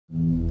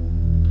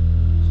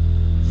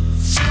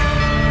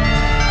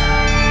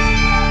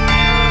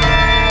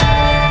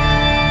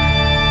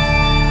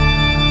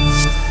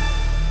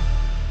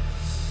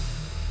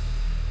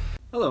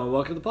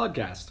the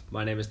podcast.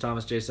 My name is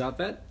Thomas J.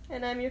 Sotvet.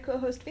 And I'm your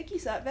co-host, Vicky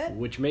Sotvet.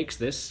 Which makes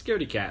this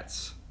Scaredy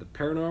Cats, the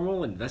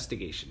paranormal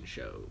investigation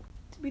show.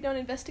 We don't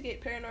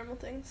investigate paranormal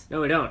things.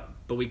 No, we don't.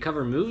 But we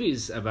cover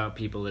movies about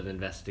people that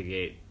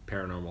investigate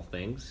paranormal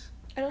things.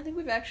 I don't think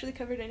we've actually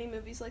covered any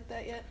movies like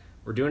that yet.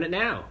 We're doing it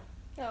now.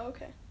 Oh,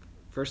 okay.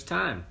 First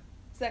time.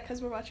 Is that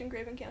because we're watching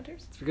Grave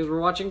Encounters? It's because we're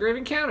watching Grave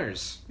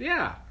Encounters.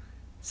 Yeah.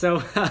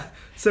 So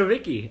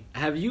Vicky,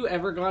 have you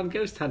ever gone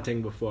ghost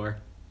hunting before?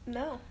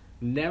 No.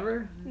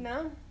 Never?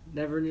 No.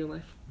 Never in your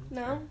life?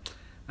 No.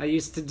 I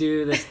used to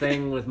do this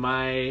thing with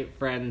my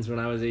friends when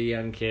I was a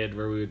young kid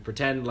where we would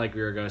pretend like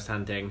we were ghost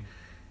hunting,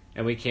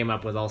 and we came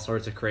up with all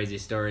sorts of crazy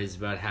stories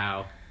about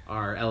how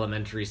our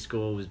elementary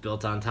school was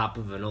built on top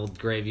of an old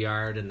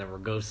graveyard and there were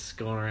ghosts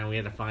going around. We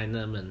had to find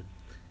them,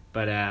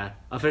 but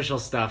official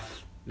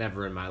stuff,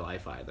 never in my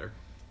life either.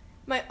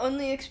 My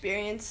only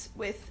experience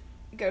with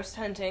ghost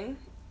hunting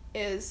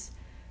is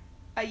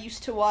I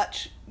used to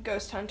watch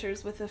Ghost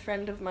Hunters with a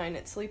friend of mine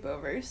at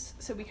sleepovers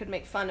so we could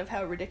make fun of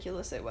how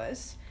ridiculous it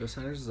was. Ghost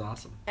Hunters is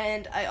awesome.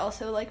 And I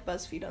also like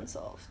BuzzFeed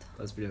Unsolved.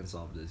 BuzzFeed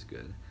Unsolved is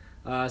good.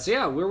 So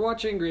yeah, we're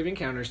watching Grave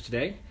Encounters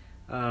today.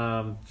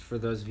 For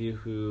those of you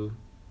who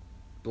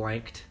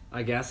blanked,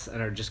 I guess, and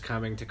are just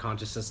coming to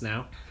consciousness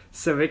now.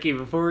 So Vicky,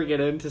 before we get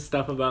into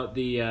stuff about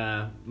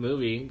the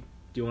movie,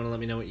 do you want to let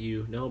me know what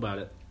you know about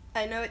it?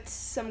 I know it's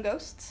some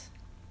ghosts.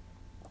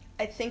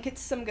 I think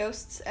it's some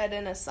ghosts at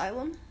an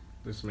asylum.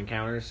 There's some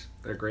encounters.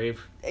 They're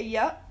grave.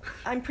 Yeah.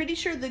 I'm pretty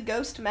sure the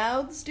ghost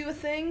mouths do a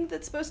thing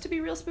that's supposed to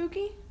be real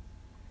spooky.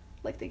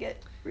 Like they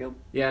get real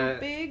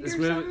big or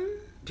something.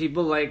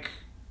 People like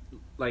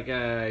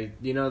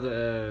you know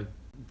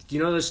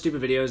those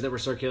stupid videos that were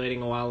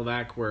circulating a while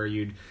back where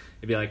it'd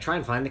be like, try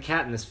and find the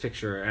cat in this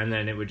picture, and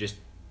then it would just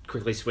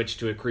quickly switch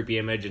to a creepy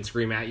image and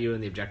scream at you,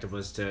 and the objective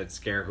was to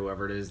scare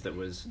whoever it is that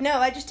was... No,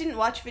 I just didn't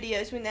watch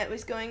videos when that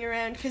was going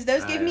around, because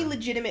those gave me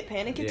legitimate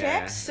panic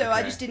attacks, so okay.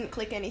 I just didn't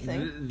click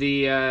anything.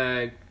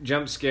 The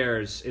jump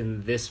scares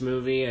in this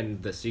movie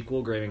and the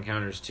sequel, Grave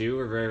Encounters 2,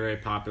 are very, very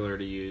popular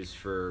to use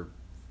for,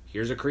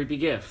 here's a creepy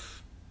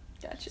gif.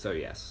 Gotcha. So,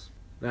 yes.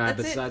 That's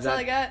it. That's all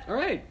I got. All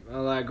right.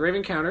 Well, Grave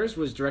Encounters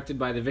was directed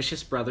by the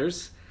Vicious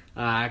Brothers,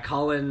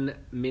 Colin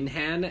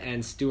Minhan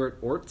and Stuart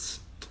Orts.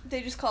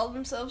 They just called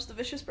themselves the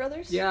Vicious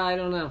Brothers? Yeah, I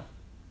don't know.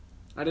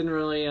 I didn't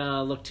really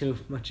look too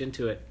much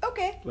into it.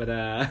 Okay.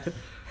 But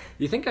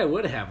you think I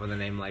would have with a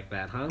name like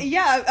that, huh?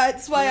 Yeah,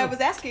 that's why I was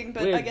asking,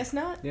 but weird. I guess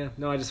not. Yeah,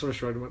 no, I just sort of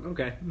shrugged and went,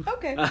 okay.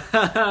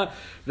 Okay.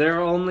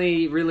 They're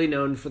only really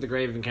known for the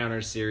Grave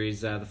Encounters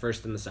series. The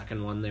first and the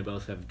second one they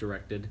both have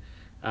directed.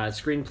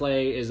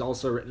 Screenplay is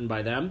also written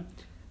by them.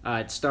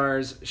 It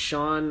stars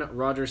Sean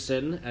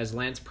Rogerson as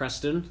Lance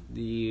Preston,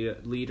 the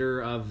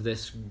leader of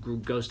this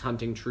ghost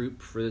hunting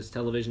troupe for this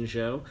television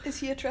show. Is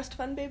he a trust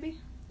fund baby?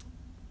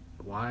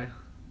 Why?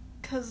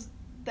 Because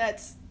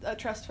that's a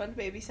trust fund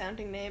baby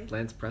sounding name.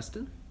 Lance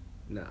Preston?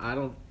 No, I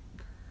don't.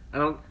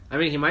 I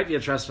mean, he might be a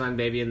trust fund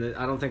baby, and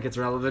I don't think it's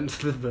relevant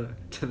to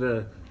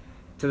the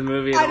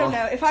movie at all. I don't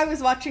know. If I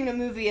was watching a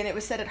movie and it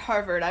was set at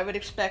Harvard, I would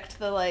expect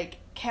the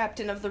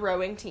captain of the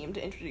rowing team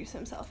to introduce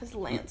himself as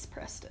Lance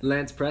Preston.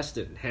 Lance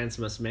Preston,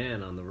 handsomest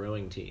man on the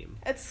rowing team.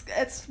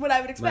 It's what I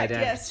would expect. My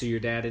dad, yes. to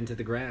your dad into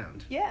the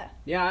ground. Yeah.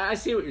 Yeah, I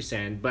see what you're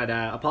saying, but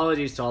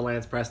apologies to all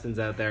Lance Prestons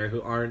out there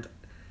who aren't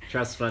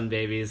trust fund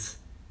babies.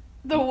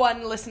 The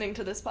one listening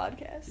to this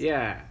podcast.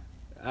 Yeah.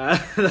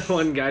 The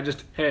one guy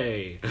just,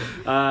 hey.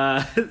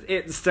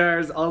 It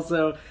stars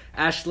also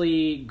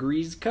Ashley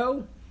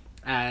Griesko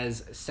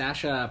as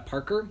Sasha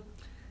Parker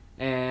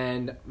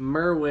and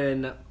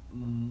Merwin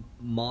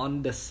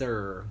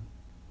Mondesir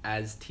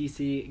as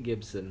T.C.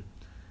 Gibson.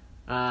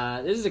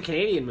 This is a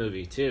Canadian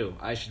movie, too,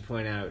 I should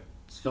point out.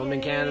 It's filmed in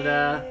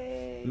Canada,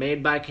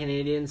 made by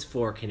Canadians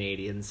for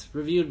Canadians,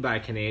 reviewed by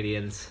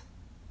Canadians.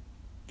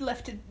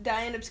 Left to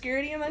die in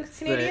obscurity amongst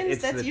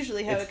Canadians? That's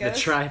usually how it goes.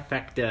 It's the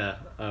trifecta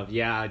of,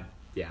 yeah,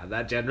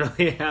 that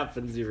generally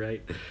happens, you're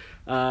right.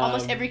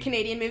 Almost every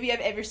Canadian movie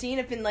I've ever seen,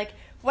 I've been like,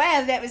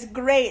 wow, that was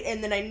great,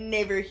 and then I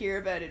never hear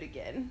about it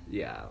again.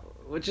 Yeah,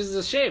 which is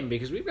a shame,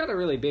 because we've got a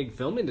really big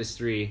film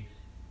industry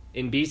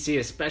in BC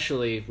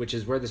especially, which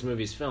is where this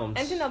movie's filmed.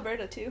 And in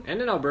Alberta, too.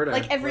 And in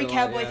Alberta. Every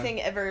cowboy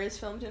thing ever is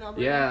filmed in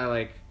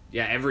Alberta.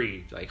 Yeah,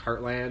 every,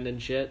 Heartland and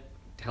shit.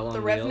 Hell on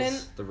The Wheels.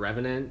 Revenant. The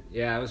Revenant.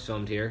 Yeah, it was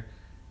filmed here.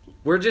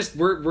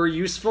 We're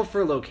useful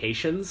for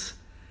locations.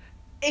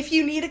 If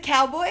you need a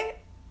cowboy,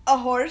 a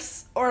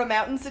horse, or a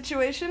mountain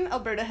situation,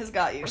 Alberta has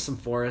got you. Or some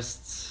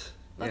forests.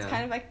 Let's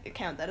kind of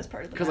count that as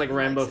part of the because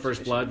Rambo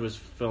First Blood was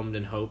filmed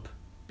in Hope,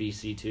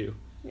 BC too.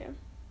 Yeah.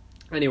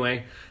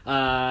 Anyway,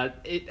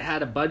 it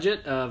had a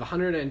budget of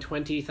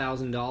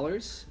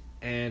 $120,000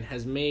 and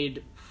has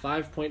made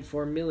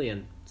 $5.4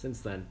 million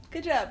since then.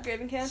 Good job,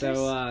 Grave Encounters.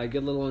 So,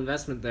 good little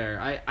investment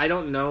there. I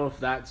don't know if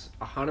that's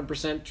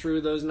 100% true,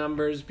 those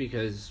numbers,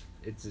 because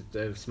it's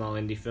a small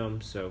indie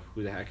film, so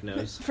who the heck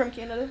knows. From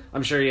Canada?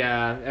 I'm sure,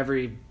 yeah,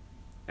 every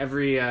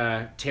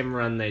Tim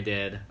run they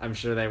did, I'm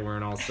sure they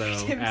weren't also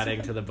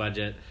adding to the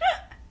budget.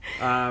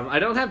 I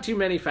don't have too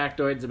many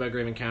factoids about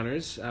Grave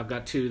Encounters. I've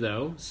got two,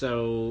 though.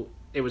 So,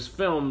 it was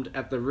filmed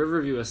at the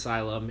Riverview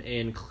Asylum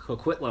in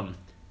Coquitlam,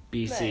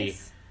 BC.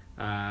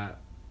 Nice.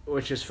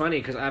 Which is funny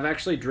because I've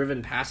actually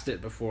driven past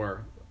it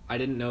before. I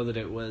didn't know that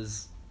it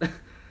was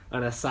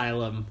an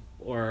asylum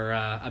or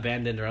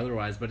abandoned or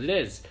otherwise, but it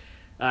is.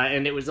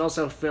 And it was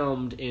also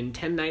filmed in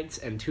 10 nights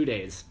and 2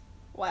 days.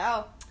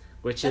 Wow.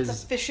 Which That's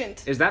is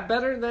efficient. Is that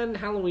better than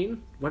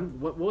Halloween?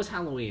 What was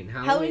Halloween?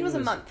 Halloween was a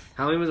month.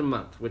 Halloween was a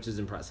month, which is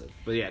impressive.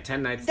 But yeah,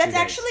 10 nights. That's 2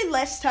 days. actually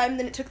less time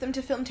than it took them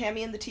to film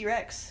Tammy and the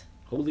T-Rex.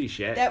 Holy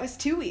shit. That was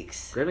 2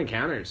 weeks. Grave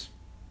Encounters.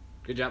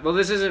 Good job. Well,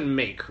 this isn't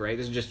make, right?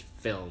 This is just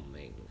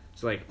filming.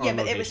 So like Yeah,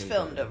 but it was on-location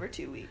filmed filming. over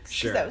 2 weeks.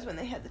 Sure. Because that was when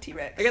they had the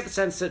T-Rex. I get the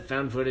sense that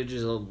found footage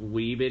is a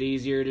wee bit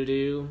easier to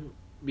do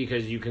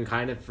because you can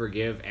kind of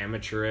forgive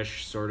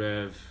amateurish sort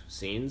of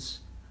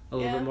scenes a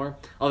little bit more.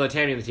 Although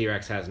Tammy and the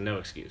T-Rex has no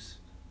excuse.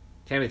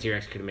 Tammy and the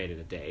T-Rex could have made it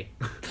a day.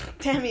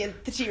 Tammy and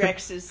the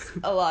T-Rex is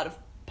a lot of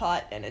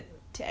pot and a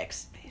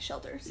tax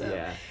shelter. So.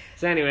 Yeah.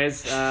 So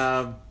anyways,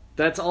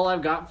 that's all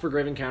I've got for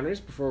Grave Encounters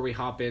before we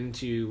hop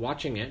into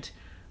watching it.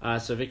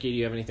 So Vicky, do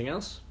you have anything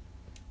else?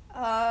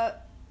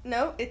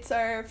 No, it's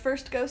our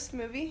first ghost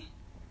movie.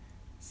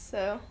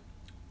 So,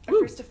 our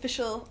Woo. first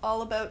official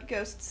all about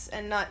ghosts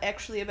and not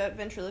actually about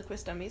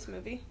ventriloquist dummies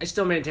movie. I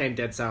still maintain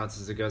Dead Silence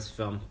is a ghost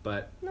film,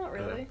 but Not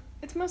really.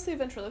 It's mostly a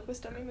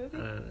ventriloquist dummy movie.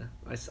 I don't know.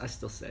 I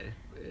still say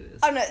it is.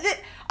 I don't know.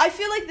 I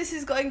feel like this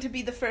is going to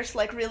be the first,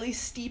 like, really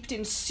steeped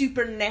in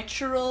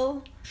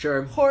supernatural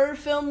Sure. horror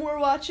film we're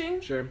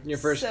watching. Sure. Your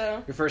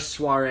first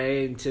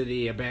soiree into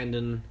the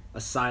abandoned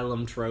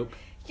asylum trope.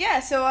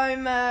 Yeah, so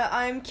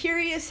I'm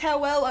curious how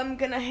well I'm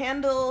gonna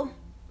handle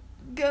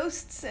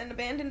ghosts and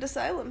abandoned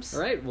asylums.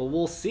 All right. Well,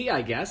 we'll see,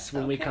 I guess,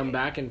 when we Okay. come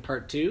back in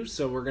part 2.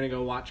 So we're going to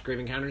go watch Grave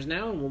Encounters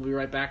now, and we'll be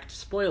right back to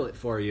spoil it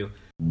for you.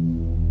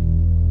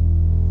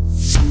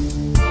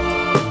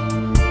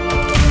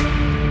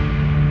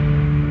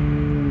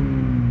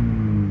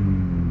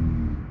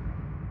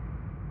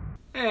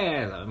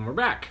 And we're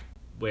back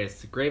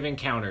with Grave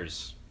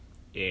Encounters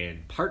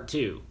in part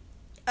 2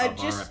 of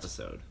our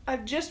episode.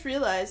 I've just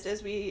realized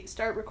as we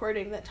start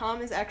recording that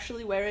Tom is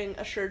actually wearing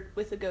a shirt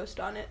with a ghost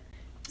on it.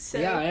 So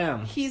Yeah, I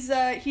am.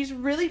 He's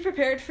really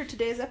prepared for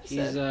today's episode.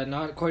 He's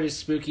not quite as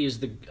spooky as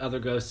the other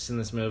ghosts in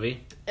this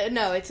movie.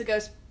 No, it's a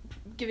ghost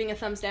giving a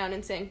thumbs down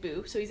and saying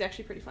boo, so he's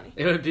actually pretty funny.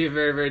 It would be a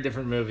very, very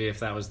different movie if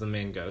that was the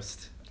main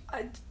ghost.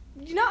 I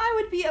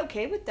would be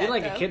okay with that, It'd be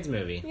like though. a kid's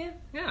movie. Yeah.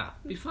 Yeah,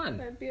 it'd be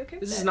fun. I'd be okay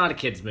with This that. is not a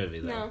kid's movie,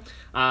 though.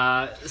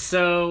 No.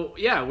 So,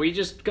 yeah, we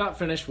just got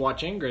finished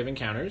watching Grave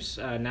Encounters.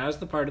 Now's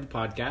the part of the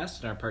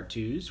podcast, our part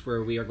 2s,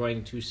 where we are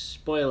going to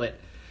spoil it.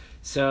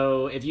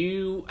 So, if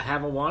you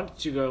have a want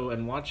to go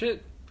and watch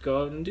it,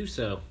 go out and do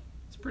so.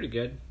 It's pretty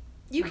good.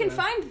 You can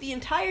find the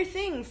entire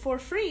thing for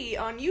free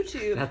on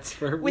YouTube. That's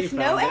where we with found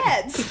no it.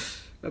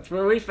 ads. That's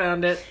where we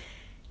found it.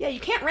 Yeah, you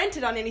can't rent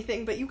it on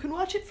anything, but you can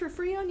watch it for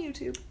free on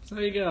YouTube. So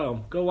there you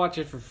go. Go watch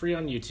it for free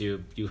on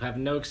YouTube. You have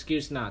no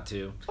excuse not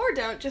to. Or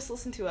don't, just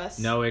listen to us.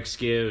 No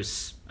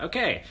excuse.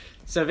 Okay.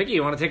 So, Vicky,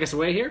 you want to take us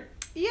away here?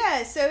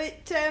 Yeah, so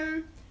it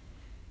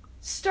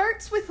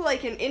starts with,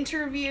 like, an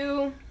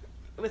interview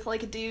with,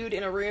 like, a dude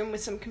in a room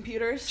with some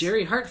computers.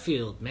 Jerry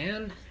Hartfield,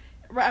 man.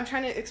 Right, I'm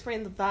trying to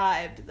explain the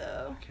vibe,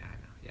 though. Okay, I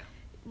know, yeah.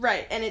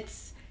 Right, and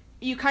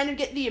you kind of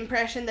get the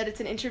impression that it's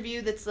an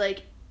interview that's,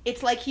 like,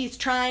 it's like he's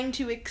trying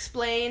to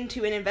explain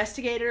to an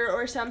investigator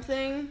or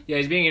something. Yeah,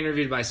 he's being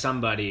interviewed by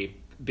somebody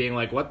being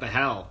like, what the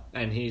hell?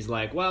 And he's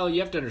like, well,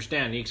 you have to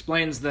understand. He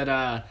explains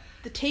that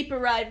The tape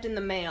arrived in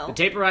the mail. the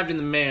tape arrived in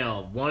the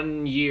mail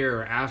 1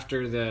 year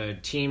after the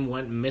team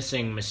went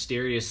missing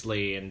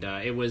mysteriously, and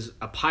it was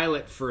a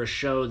pilot for a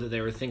show that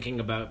they were thinking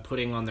about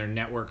putting on their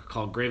network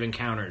called Grave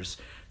Encounters.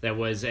 That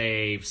was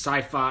a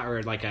sci-fi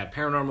or like a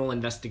paranormal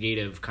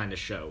investigative kind of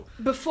show.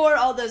 Before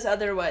all those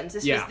other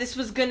ones. Yeah. This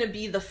was gonna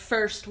be the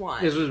first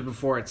one. This was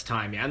before its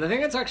time, yeah. And the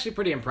thing that's actually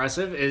pretty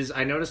impressive is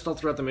I noticed all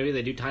throughout the movie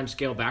they do time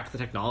scale back the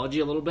technology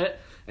a little bit.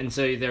 And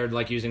so they're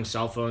like using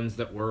cell phones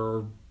that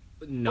were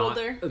not...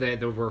 Older. That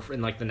were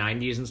in like the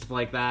 90s and stuff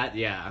like that,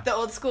 yeah. The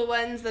old school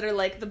ones that are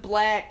like the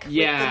black with the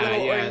Yeah,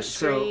 little yeah. orange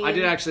So screen. I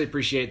did actually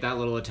appreciate that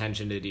little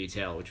attention to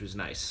detail, which was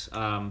nice.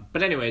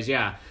 But anyways,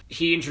 yeah.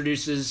 He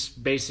introduces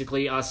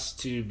basically us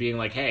to being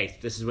like, hey,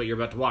 this is what you're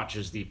about to watch,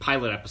 is the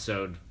pilot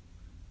episode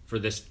for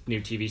this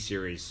new TV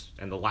series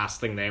and the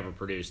last thing they ever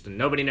produced. And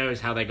nobody knows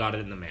how they got it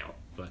in the mail,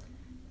 but...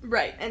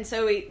 Right, and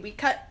so we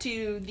cut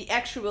to the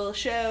actual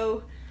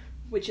show,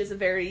 which is a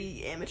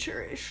very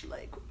amateurish,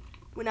 like,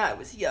 when I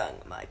was young,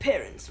 my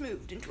parents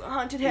moved into a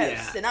haunted house,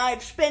 Yeah. and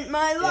I've spent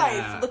my life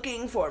Yeah.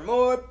 looking for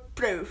more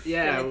proof.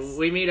 Yeah, And it's-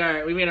 we meet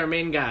our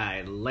main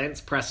guy, Lance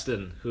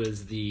Preston, who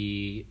is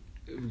the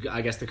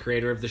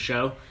creator of the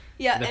show,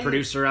 Yeah, the and-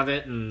 producer of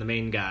it, and the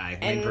main guy,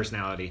 main and-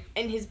 personality.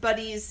 and his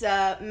buddies,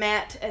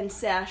 Matt and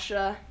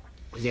Sasha.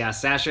 Yeah,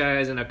 Sasha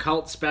is an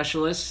occult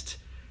specialist,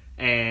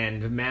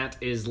 and Matt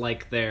is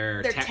like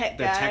their tech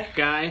tech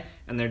guy,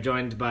 and they're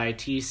joined by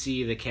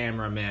TC, the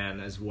cameraman,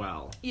 as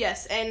well.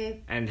 Yes,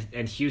 and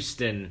And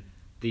Houston,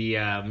 the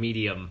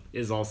medium,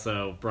 is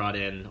also brought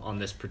in on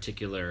this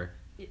particular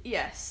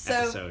Yes.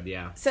 episode,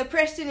 yeah. So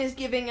Preston is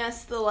giving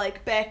us the,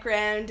 like,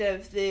 background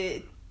of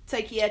the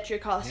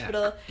psychiatric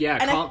hospital.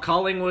 Yeah,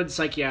 Collingwood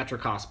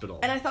Psychiatric Hospital.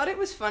 And I thought it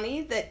was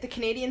funny that the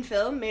Canadian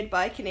film made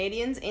by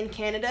Canadians in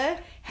Canada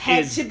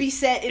had to be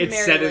set in Maryland.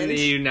 It's set in the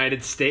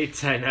United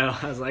States, I know.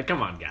 I was like,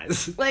 come on,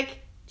 guys.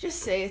 Like, just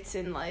say it's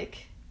in,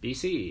 like...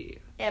 BC.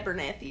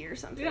 Abernathy or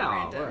something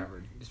random.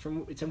 Wherever.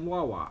 It's in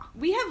Wawa.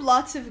 We have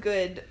lots of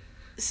good,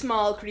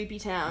 small, creepy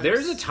towns.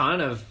 There's a ton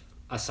of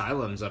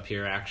asylums up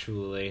here,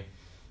 actually.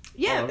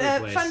 Yeah,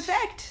 fun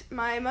fact,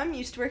 my mom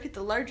used to work at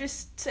the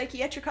largest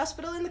psychiatric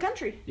hospital in the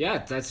country.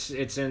 Yeah, it's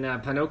in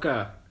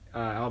Ponoka,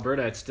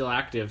 Alberta. It's still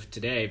active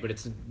today, but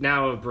it's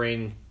now a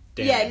brain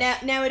damage. Yeah,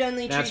 now it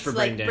only treats,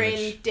 like,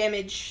 brain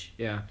damage.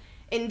 Yeah.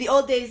 In the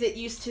old days, it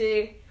used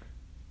to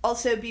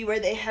also be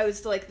where they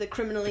housed, like, the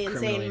criminally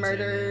insane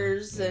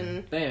murders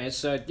and... Anyway,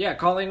 so,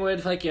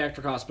 Collingwood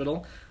Psychiatric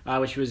Hospital,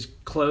 which was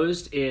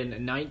closed in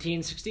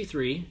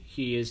 1963,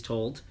 he is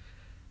told.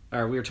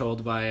 Or we were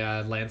told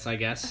by Lance, I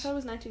guess. I thought it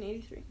was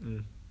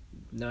 1983.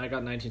 No, I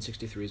got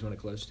 1963 is when it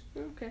closed.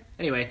 Okay.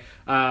 Anyway,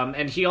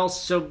 and he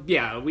also,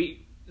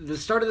 the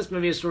start of this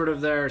movie is sort of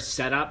their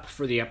setup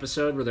for the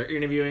episode where they're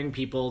interviewing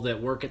people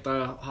that work at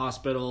the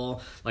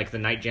hospital, like the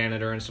night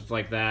janitor and stuff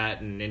like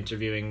that, and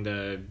interviewing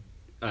the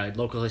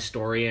local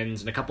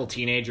historians and a couple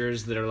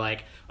teenagers that are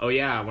like, oh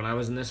yeah, when I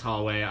was in this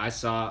hallway, I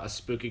saw a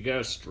spooky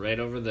ghost right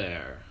over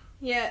there.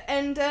 Yeah,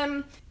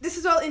 and this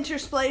is all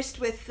interspliced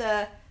with...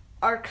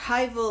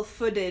 archival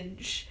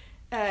footage,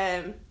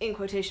 in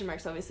quotation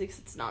marks, obviously, because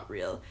it's not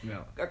real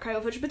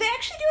archival footage, but they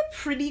actually do a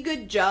pretty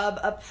good job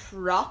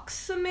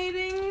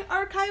approximating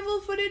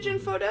archival footage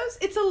and photos.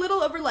 It's a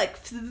little over, like,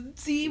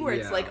 where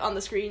it's, like, on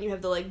the screen, you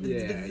have the, like,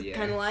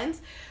 kind of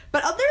lines.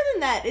 But other than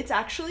that, it's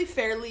actually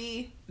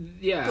fairly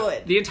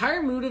good. The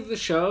entire mood of the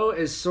show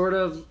is sort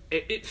of,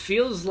 it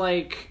feels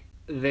like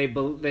they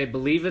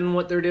believe in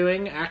what they're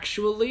doing,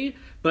 actually,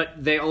 but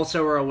they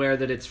also are aware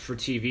that it's for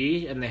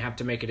TV, and they have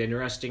to make it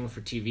interesting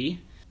for TV.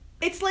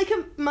 It's like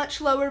a much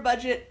lower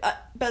budget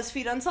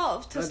BuzzFeed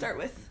Unsolved to start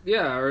with.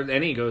 Yeah, or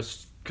any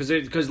ghost,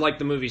 because like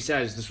the movie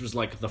says, this was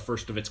like the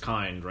first of its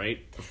kind,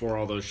 right? Before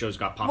all those shows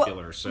got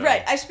popular. Well, so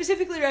right, I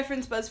specifically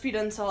referenced BuzzFeed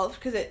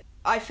Unsolved because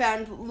I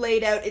found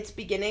laid out its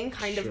beginning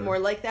kind of more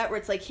like that, where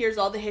it's like, here's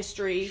all the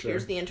history,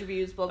 here's the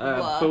interviews, blah, blah,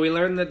 blah. But we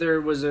learned that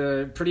there was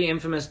a pretty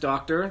infamous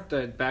doctor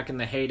that back in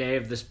the heyday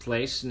of this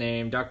place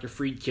named Dr.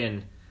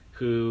 Friedkin,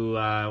 who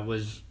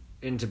was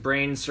into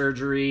brain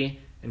surgery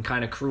and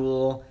kind of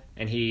cruel,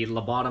 and he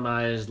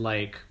lobotomized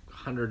like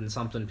 100 and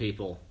something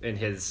people in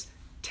his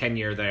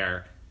tenure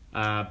there.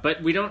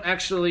 But we don't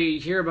actually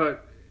hear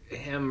about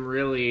him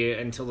really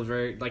until the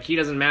very... Like, he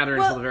doesn't matter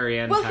until the very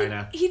end, kind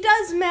of. He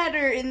does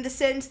matter in the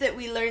sense that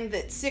we learned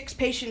that 6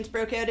 patients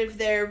broke out of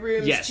their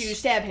rooms to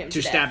stab him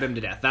to death. Stab him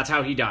to death. That's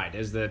how he died,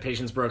 as the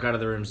patients broke out of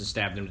the rooms and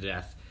stabbed him to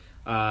death.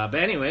 But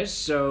anyways,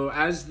 so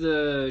as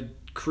the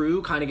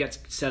crew kind of gets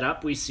set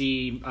up, we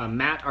see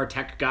Matt, our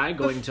tech guy,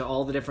 going to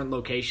all the different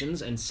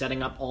locations and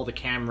setting up all the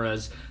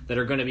cameras that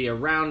are going to be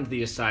around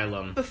the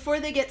asylum. Before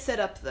they get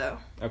set up, though.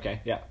 Okay,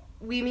 yeah.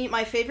 We meet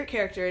my favorite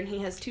character, and he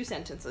has 2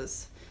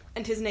 sentences.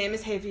 And his name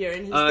is Javier,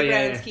 and he's the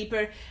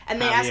groundskeeper. And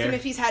they ask him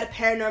if he's had a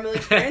paranormal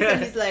experience,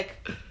 and he's like,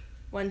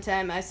 one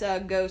time I saw a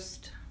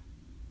ghost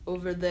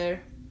over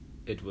there.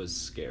 It was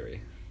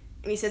scary.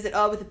 And he says it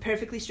all with a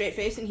perfectly straight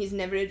face, and he's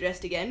never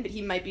addressed again, but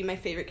he might be my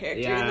favorite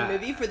character in the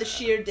movie for the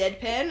sheer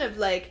deadpan of,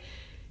 like,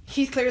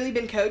 he's clearly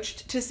been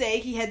coached to say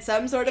he had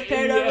some sort of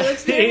paranormal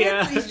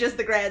experience. He's just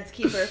the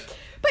groundskeeper.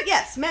 But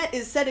yes, Matt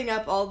is setting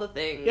up all the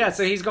things. Yeah,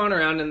 so he's going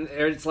around, and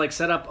it's like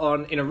set up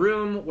in a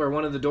room where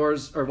one of the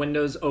doors or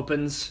windows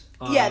opens.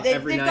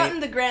 They've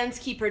gotten the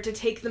groundskeeper to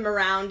take them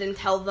around and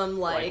tell them,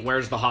 like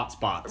where's the hot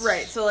spots.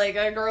 Right, so, like,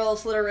 a girl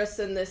slit her wrists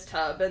in this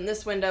tub, and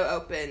this window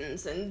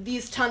opens, and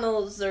these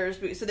tunnels are...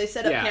 So they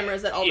set up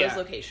cameras at all those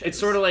locations. It's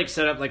sort of like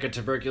set up like a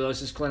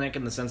tuberculosis clinic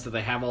in the sense that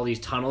they have all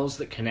these tunnels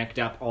that connect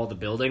up all the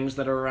buildings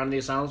that are around the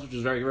asylums, which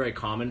was very, very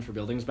common for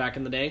buildings back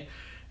in the day.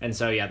 And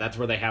so, that's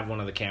where they have one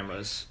of the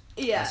cameras.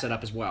 Set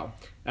up as well.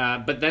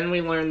 But then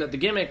we learn that the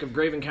gimmick of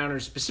Grave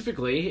Encounters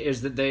specifically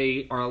is that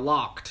they are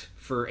locked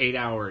for 8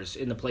 hours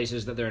in the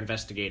places that they're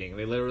investigating.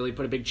 They literally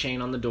put a big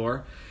chain on the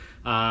door,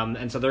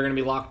 and so they're going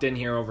to be locked in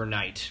here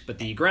overnight. But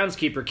the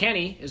groundskeeper,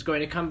 Kenny, is going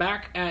to come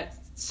back at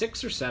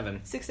 6 or 7?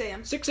 6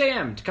 a.m. 6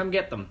 a.m. to come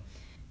get them.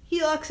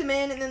 He locks him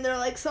in, and then they're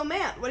like, so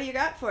Matt, what do you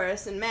got for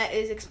us? And Matt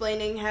is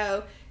explaining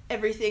how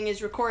everything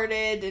is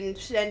recorded and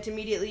sent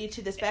immediately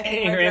to this backup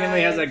hard drive. He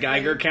randomly has a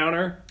Geiger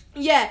counter.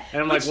 Yeah.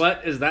 And I'm like,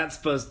 what is that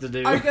supposed to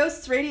do? Are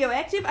ghosts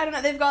radioactive? I don't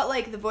know. They've got,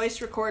 like, the voice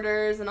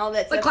recorders and all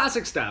that stuff. Like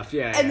classic stuff,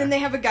 yeah. And then they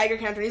have a Geiger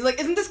counter. And he's like,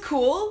 isn't this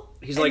cool?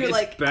 He's like,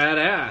 it's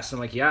badass. I'm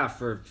like, yeah,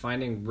 for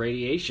finding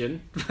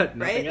radiation, but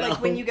nothing else.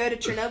 Like when you go to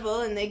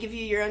Chernobyl and they give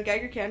you your own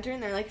Geiger counter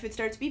and they're like, if it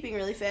starts beeping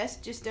really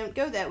fast, just don't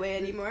go that way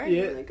anymore. And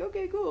you're like,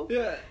 okay, cool.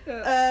 Yeah.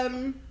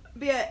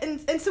 But yeah,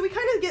 and so we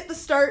kind of get the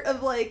start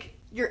of, like,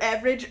 your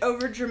average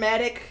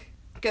over-dramatic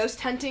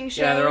ghost hunting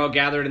show. Yeah, they're all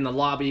gathered in the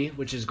lobby,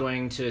 which is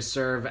going to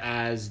serve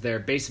as their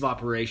base of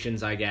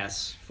operations, I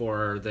guess,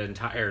 for the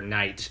entire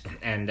night.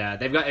 And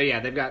they've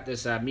got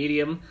this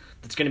medium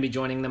that's going to be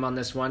joining them on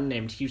this one,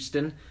 named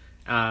Houston.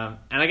 And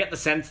I get the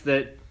sense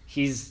that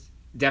he's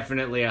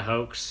definitely a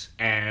hoax,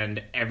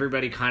 and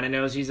everybody kind of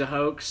knows he's a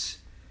hoax.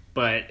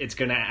 But it's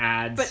going to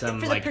add it's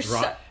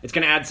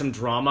going to add some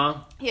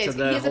drama to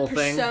the whole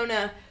thing. He has a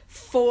persona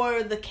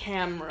for the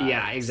camera.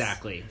 Yeah,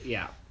 exactly.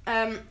 Yeah.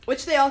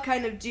 Which they all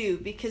kind of do,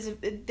 because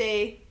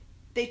they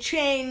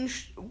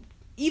change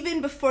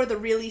even before the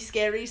really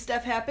scary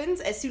stuff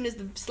happens, as soon as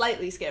the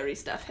slightly scary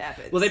stuff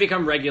happens. Well, they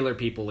become regular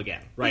people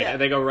again, right? Yeah.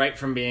 They go right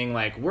from being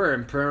like, we're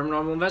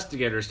paranormal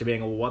investigators, to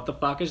being, what the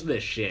fuck is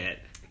this shit?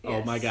 Yes.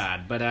 Oh my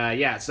god. But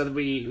so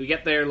we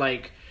get there,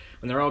 like,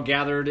 when they're all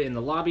gathered in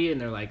the lobby,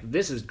 and they're like,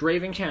 this is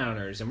Grave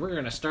Encounters, and we're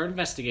going to start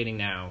investigating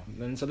now.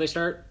 And so they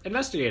start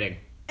investigating.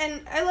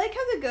 And I like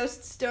how the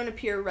ghosts don't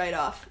appear right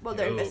off while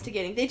they're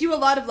investigating. They do a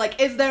lot of, like,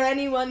 is there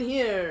anyone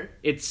here?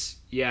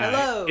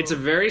 Hello. It's a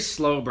very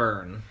slow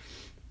burn.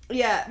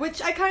 Yeah,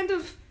 which I kind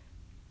of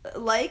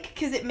like,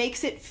 because it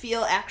makes it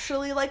feel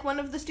actually like one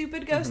of the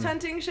stupid ghost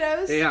hunting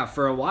shows. Yeah,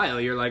 for a while,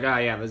 you're like,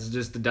 this is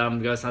just a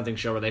dumb ghost hunting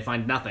show where they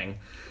find nothing.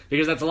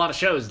 Because that's a lot of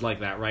shows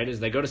like that, right? Is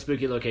they go to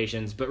spooky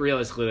locations, but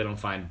realistically they don't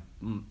find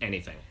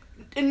anything.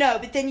 No,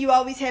 but then you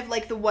always have,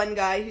 like, the one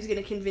guy who's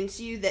going to convince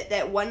you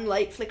that one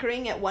light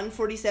flickering at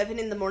 1:47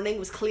 in the morning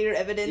was clear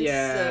evidence.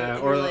 Yeah,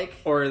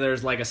 or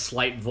there's, like, a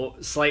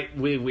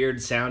slightly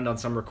weird sound on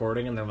some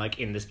recording, and they're like,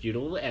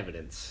 indisputable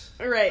evidence.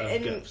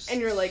 Right,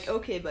 and you're like,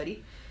 okay,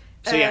 buddy.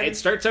 So, it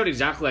starts out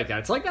exactly like that.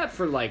 It's like that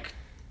for, like,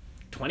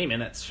 20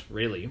 minutes,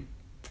 really.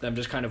 Them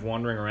just kind of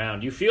wandering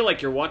around. You feel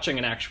like you're watching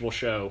an actual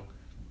show.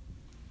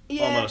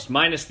 Yeah. Almost,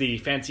 minus the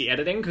fancy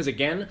editing, because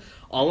again,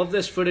 all of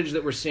this footage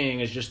that we're seeing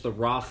is just the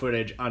raw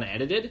footage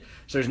unedited.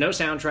 So there's no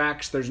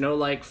soundtracks, there's no,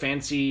 like,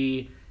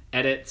 fancy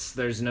edits,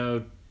 there's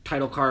no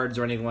title cards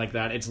or anything like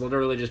that. It's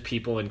literally just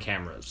people and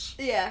cameras.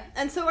 Yeah,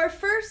 and so our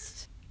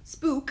first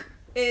spook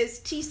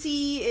is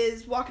TC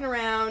is walking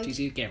around. TC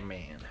the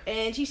cameraman.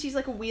 And he sees,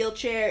 like, a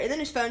wheelchair, and then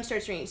his phone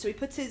starts ringing, so he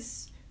puts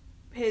his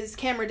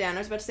camera down. I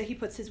was about to say he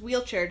puts his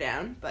wheelchair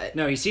down, but...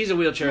 No, he sees a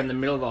wheelchair in the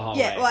middle of the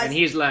hallway, and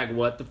he's like,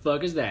 what the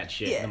fuck is that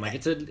shit? Yeah. And I'm like,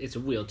 it's a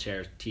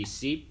wheelchair,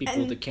 TC.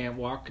 People that can't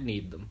walk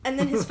need them. And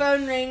then his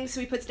phone rings, so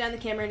he puts down the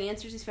camera and he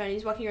answers his phone, and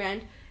he's walking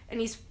around,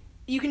 and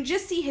you can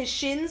just see his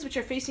shins, which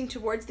are facing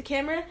towards the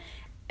camera.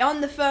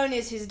 On the phone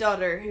is his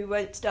daughter, who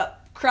won't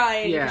stop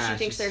crying because she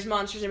thinks there's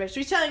monsters in there.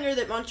 So he's telling her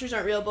that monsters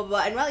aren't real, blah, blah,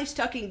 blah. And while he's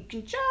talking, you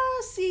can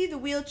just see the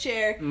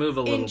wheelchair move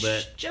a little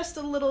bit. Just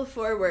a little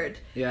forward.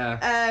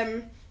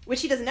 Yeah.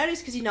 Which he doesn't notice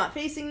because he's not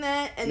facing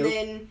that. And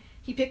then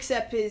he picks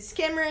up his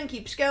camera and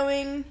keeps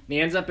going. And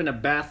he ends up in a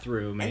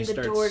bathroom. And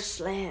the door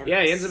slams.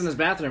 Yeah, he ends up in his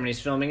bathroom and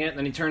he's filming it. And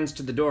then he turns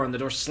to the door and the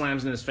door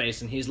slams in his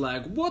face. And he's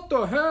like, what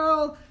the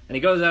hell? And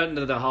he goes out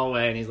into the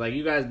hallway and he's like,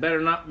 you guys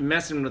better not be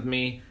messing with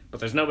me.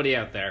 But there's nobody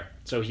out there.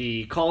 So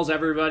he calls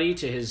everybody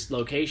to his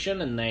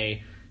location and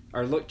they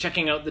are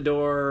checking out the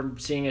door,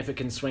 seeing if it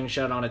can swing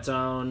shut on its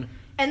own.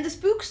 And the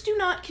spooks do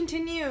not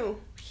continue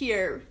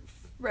here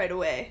right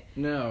away.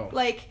 No.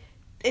 Like...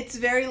 It's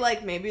very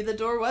like maybe the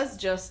door was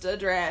just a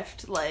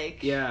draft,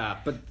 like... Yeah,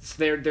 but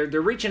they're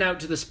reaching out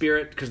to the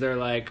spirit because they're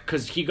like...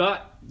 Because he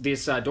got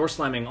this door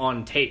slamming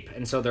on tape,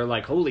 and so they're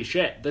like, holy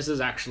shit, this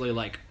is actually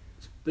like...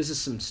 This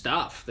is some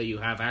stuff that you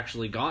have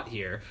actually got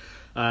here.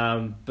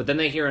 But then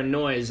they hear a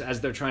noise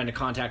as they're trying to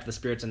contact the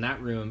spirits in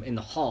that room in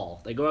the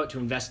hall. They go out to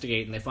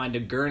investigate, and they find a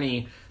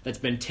gurney that's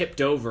been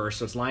tipped over,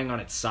 so it's lying on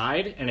its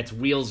side, and its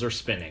wheels are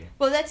spinning.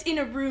 Well, that's in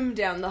a room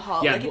down the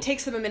hall. Yeah, like, it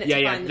takes them a minute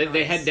to find the noise.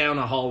 They head down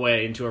a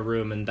hallway into a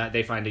room, and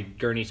they find a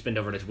gurney spinned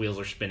over, and its wheels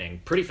are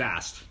spinning. Pretty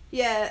fast.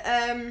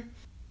 Yeah,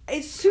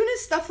 as soon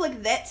as stuff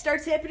like that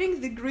starts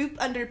happening, the group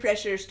under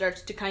pressure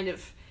starts to kind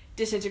of...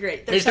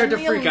 disintegrate. They start to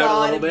freak out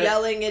a little bit.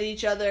 Yelling at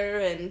each other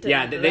and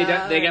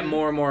they get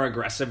more and more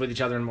aggressive with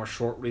each other and more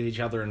short with each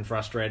other and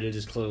frustrated.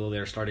 As clearly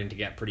they're starting to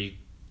get pretty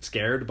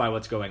scared by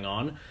what's going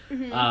on.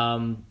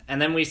 Mm-hmm.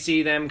 And then we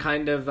see them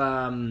kind of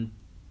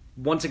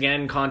once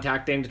again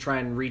contacting to try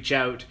and reach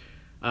out.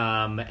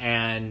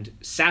 And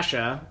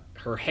Sasha,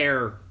 her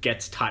hair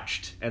gets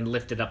touched and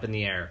lifted up in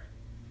the air.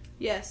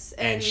 Yes,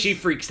 and she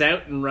freaks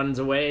out and runs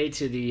away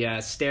to the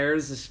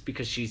stairs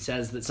because she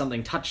says that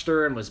something touched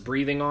her and was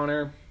breathing on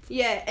her.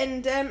 Yeah,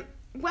 and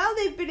while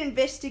they've been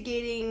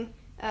investigating,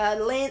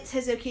 Lance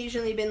has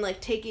occasionally been,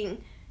 like,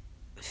 taking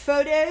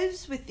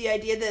photos with the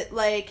idea that,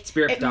 like...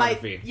 Spirit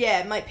photography.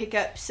 It might pick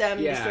up some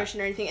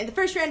distortion or anything. And the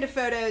first round of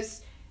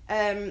photos,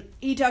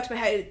 he talks about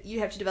how you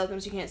have to develop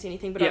them so you can't see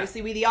anything, but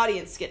obviously we, the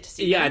audience, get to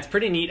see them. Yeah, it's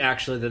pretty neat,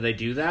 actually, that they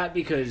do that,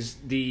 because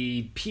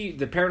the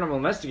paranormal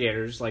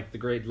investigators, like the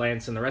great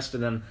Lance and the rest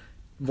of them,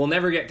 will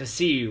never get to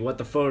see what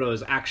the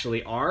photos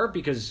actually are,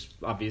 because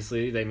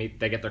obviously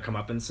they get their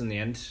comeuppance in the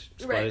end.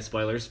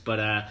 Spoilers.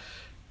 But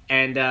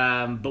And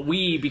but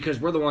because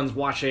we're the ones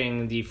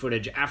watching the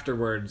footage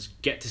afterwards,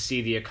 get to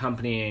see the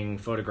accompanying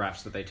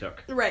photographs that they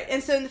took. Right,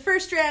 and so in the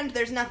first round,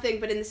 there's nothing,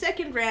 but in the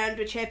second round,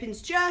 which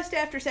happens just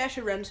after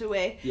Sasha runs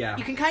away,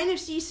 you can kind of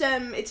see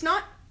some. It's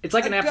not. It's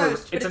like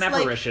ghost, it's an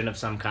apparition of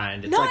some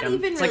kind. It's not like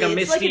even it's really. like a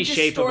misty it's like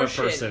shape of a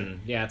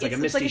person. Yeah, it's like a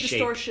misty shape. It's like a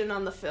distortion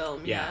on the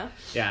film. Yeah,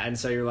 and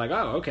so you're like,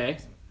 oh, okay.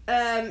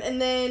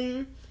 And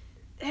then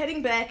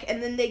heading back,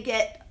 and then they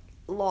get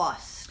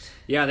lost.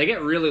 Yeah, they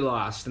get really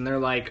lost, and they're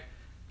like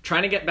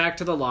trying to get back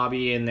to the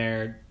lobby, and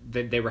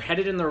they were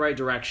headed in the right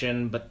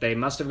direction, but they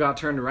must have got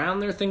turned around,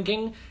 they're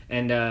thinking,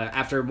 and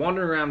after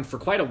wandering around for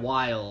quite a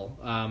while,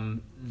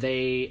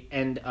 they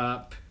end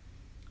up...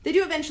 They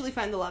do eventually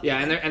find the lobby. Yeah,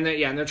 and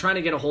they're trying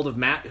to get a hold of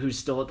Matt, who's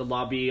still at the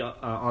lobby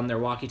on their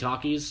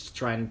walkie-talkies, to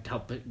try and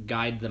help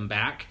guide them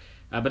back,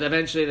 but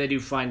eventually they do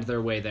find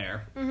their way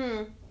there.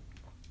 Mm-hmm.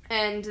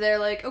 And they're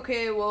like,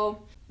 okay,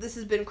 well, this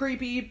has been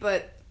creepy,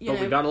 but... But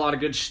we got a lot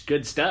of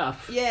good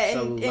stuff. Yeah,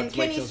 so and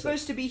Kenny's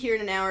supposed to be here in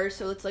an hour,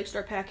 so let's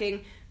start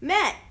packing.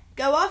 Matt,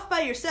 go off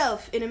by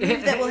yourself in a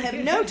move that will have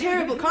no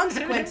terrible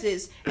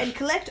consequences, and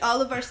collect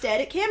all of our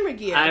static camera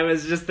gear. I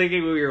was just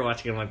thinking when we were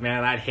watching, I'm like,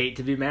 man, I'd hate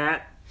to be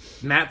Matt.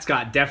 Matt's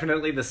got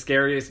definitely the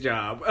scariest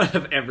job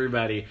of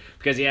everybody.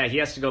 Because, he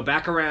has to go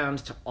back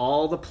around to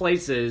all the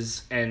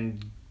places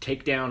and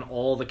take down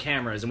all the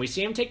cameras. And we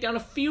see him take down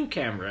a few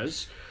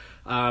cameras.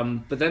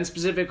 But then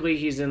specifically,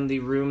 he's in the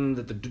room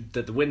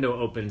that the window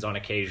opens on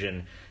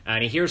occasion,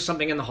 and he hears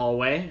something in the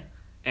hallway,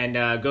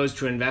 and goes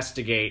to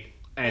investigate.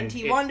 And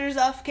he wanders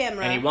off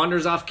camera.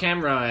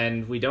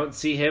 And we don't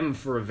see him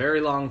for a very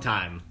long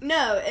time.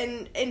 No,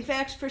 and in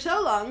fact, for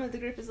so long, the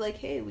group is like,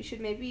 hey, we should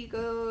maybe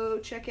go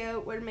check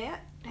out where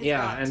Matt has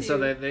gone to.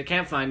 So they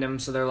can't find him,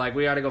 so they're like,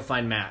 we gotta go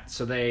find Matt.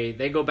 So they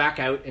go back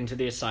out into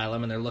the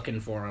asylum, and they're looking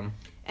for him.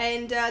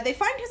 And they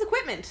find his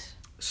equipment.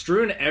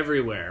 Strewn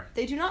everywhere.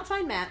 They do not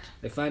find Matt.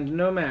 They find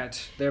no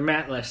Matt. They're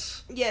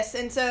Mattless. Yes,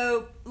 and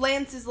so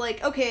Lance is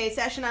like, okay,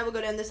 Sash and I will go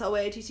down this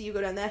hallway, TC, you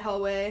go down that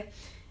hallway.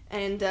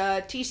 And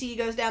TC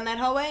goes down that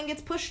hallway and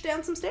gets pushed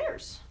down some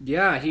stairs.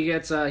 Yeah,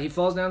 he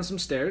falls down some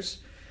stairs,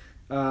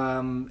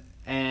 and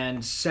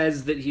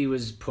says that he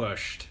was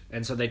pushed.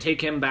 And so they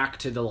take him back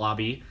to the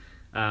lobby,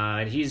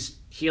 and he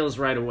heals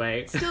right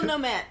away. Still no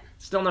Matt.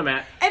 Still no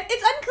Matt. And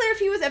it's unclear if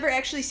he was ever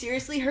actually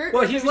seriously hurt.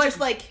 Well, or if it was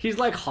just like he's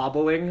like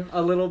hobbling a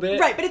little bit.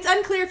 Right, but it's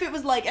unclear if it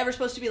was like ever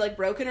supposed to be like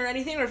broken or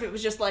anything, or if it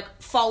was just like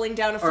falling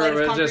down a flight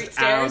of concrete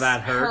stairs. Oh,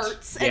 that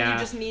hurts, and you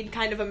just need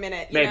kind of a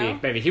minute.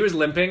 Maybe he was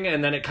limping,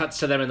 and then it cuts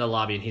to them in the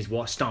lobby, and he's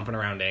stomping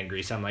around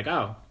angry. So I'm like,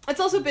 oh. It's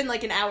also been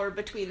like an hour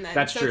between them.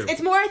 That's true.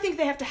 It's more, I think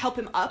they have to help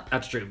him up.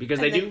 That's true, because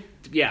they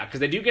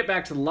do get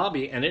back to the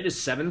lobby, and it is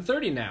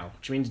 7:30 now,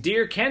 which means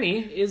Dear Kenny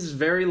is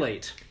very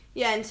late.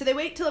 Yeah, and so they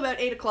wait till about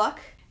 8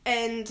 o'clock.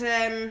 And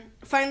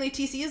finally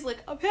TC is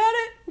like, I've had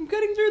it, I'm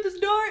getting through this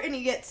door, and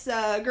he gets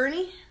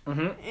Gurney,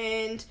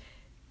 and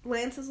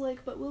Lance is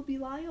like, but we'll be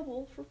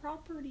liable for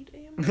property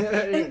damage.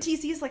 And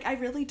TC is like, I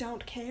really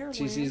don't care, Lance.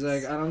 TC's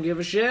like, I don't give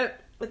a shit.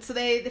 But so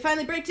they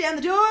finally break down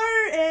the door,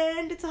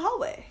 and it's a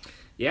hallway.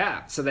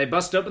 Yeah, so they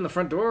bust open the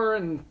front door,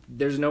 and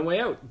there's no way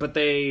out. But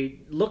they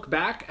look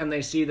back, and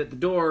they see that the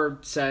door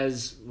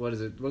says, what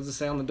is it? What does it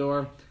say on the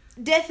door?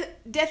 Death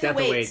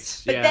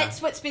awaits. But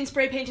that's what's been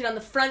spray painted on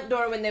the front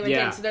door when they went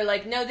in. So they're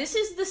like, no, this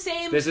is the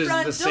same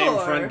same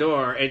front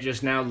door. It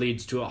just now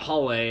leads to a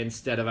hallway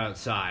instead of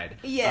outside.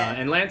 Yeah.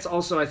 And Lance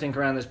also, I think,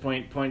 around this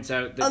point points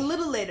out that... A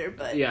little later,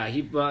 but... Yeah,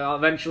 he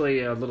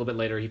eventually, a little bit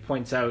later, he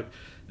points out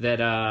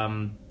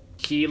that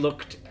he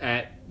looked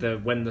at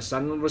when the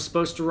sun was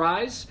supposed to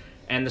rise...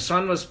 And the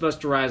sun was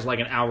supposed to rise like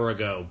an hour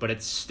ago, but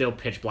it's still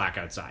pitch black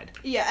outside.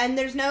 Yeah, and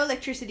there's no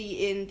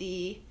electricity in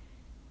the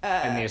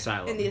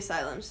asylum. In the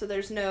asylum, so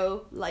there's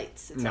no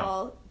lights. It's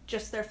all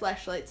just their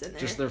flashlights in there.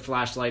 Just their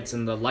flashlights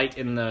and the light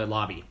in the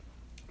lobby.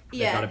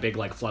 Yeah. They've got a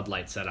big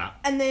floodlight set up.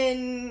 And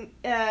then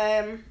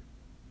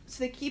so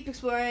they keep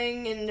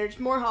exploring, and there's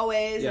more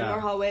hallways and more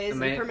hallways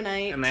and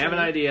permanite. And they have an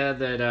idea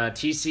that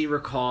TC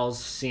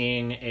recalls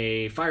seeing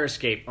a fire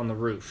escape on the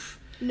roof.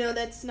 No,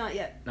 that's not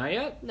yet. Not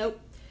yet? Nope.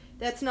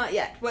 That's not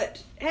yet.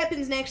 What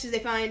happens next is they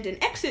find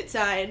an exit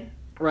sign,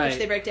 which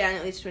they break down.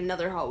 It leads to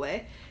another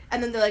hallway.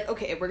 And then they're like,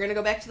 okay, we're going to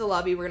go back to the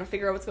lobby. We're going to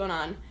figure out what's going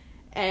on.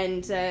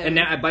 And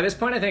now, by this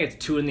point, I think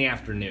it's 2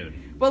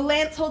 p.m. Well,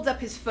 Lance holds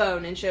up his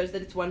phone and shows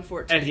that it's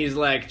 1:14. And he's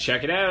like,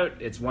 check it out.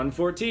 It's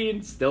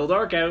 1:14. Still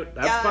dark out.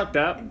 That's fucked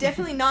up.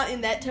 Definitely not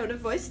in that tone of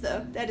voice,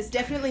 though. That is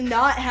definitely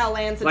not how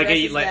Lance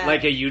addresses that.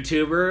 Like a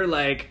YouTuber,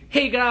 like,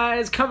 hey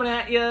guys, coming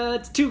at you.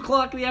 It's 2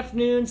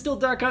 p.m. Still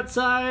dark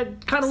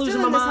outside. Kind of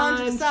losing my mind.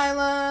 Still in this haunted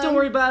asylum. Don't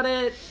worry about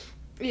it.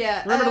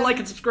 Yeah. Remember to like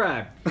and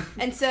subscribe.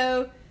 And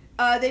so...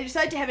 they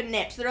decide to have a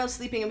nap, so they're all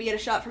sleeping, and we get a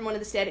shot from one of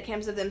the static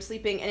cams of them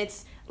sleeping, and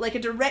it's like a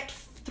direct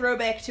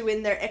throwback to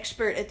when their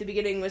expert at the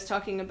beginning was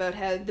talking about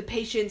how the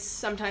patients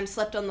sometimes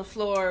slept on the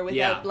floor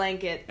without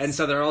blankets. And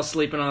so they're all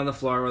sleeping on the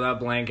floor without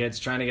blankets,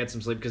 trying to get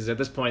some sleep, because at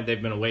this point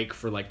they've been awake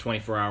for like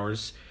 24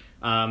 hours.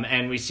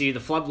 And we see the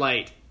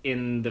floodlight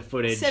in the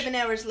footage. 7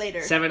 hours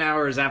later. 7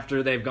 hours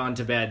after they've gone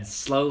to bed,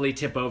 slowly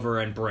tip over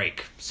and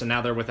break. So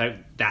now they're without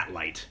that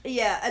light.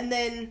 Yeah, and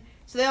then,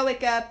 so they all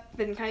wake up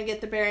and kind of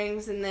get the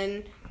bearings, and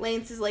then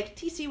Lance is like,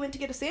 TC went to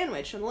get a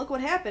sandwich, and look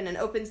what happened, and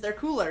opens their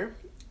cooler.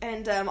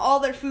 And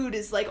all their food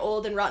is, like,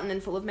 old and rotten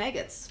and full of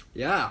maggots.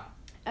 Yeah.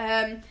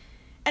 And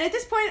at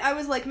this point, I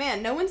was like,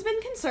 man, no one's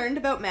been concerned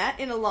about Matt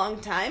in a long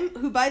time,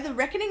 who by the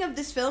reckoning of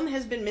this film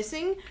has been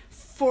missing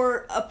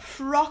for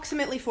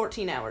approximately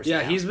 14 hours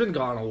Yeah, now. he's been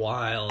gone a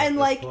while. And, at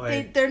like, this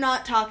point. they're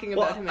not talking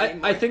about him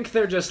anymore. I think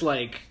they're just,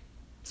 like,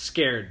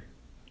 scared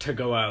to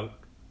go out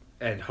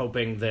and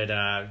hoping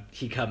that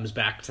he comes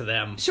back to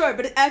them. Sure,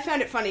 but I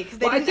found it funny, because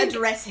they didn't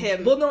address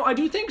him. Well, no, I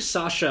do think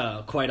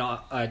Sasha quite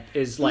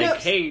is like, No,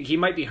 hey, he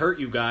might be hurt,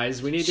 you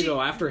guys. We need to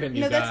go after him,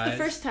 you guys. No, that's the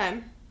first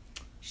time.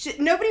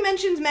 Nobody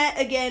mentions Matt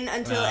again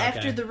until okay.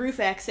 after the roof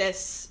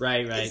access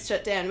is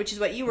shut down, which is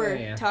what you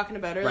were talking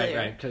about earlier.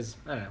 Right, because,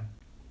 I don't know.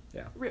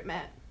 Yeah. Rip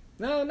Matt.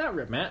 No, not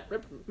Rip Matt.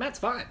 Matt's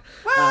fine.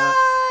 What?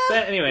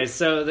 But anyways,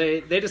 so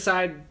they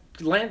decide,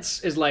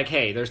 Lance is like,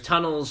 hey, there's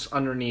tunnels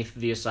underneath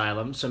the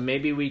asylum, so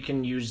maybe we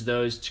can use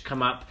those to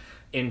come up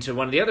into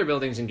one of the other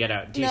buildings and get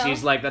out.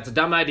 TC's like, that's a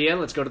dumb idea,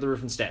 let's go to the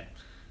roof instead.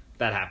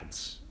 That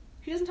happens.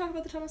 He doesn't talk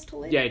about the tunnels till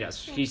later. Yeah, he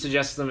does. He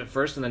suggests them at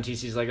first, and then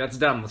TC's like, that's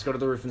dumb, let's go to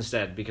the roof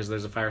instead, because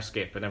there's a fire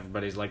escape, and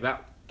everybody's like,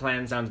 that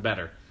plan sounds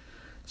better.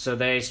 So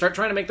they start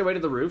trying to make their way to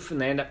the roof, and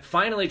they end up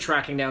finally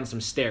tracking down some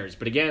stairs.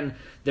 But again,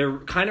 they're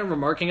kind of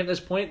remarking at this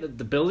point that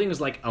the building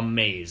is like a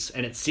maze,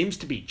 and it seems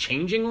to be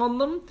changing on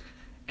them.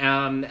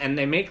 And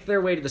they make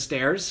their way to the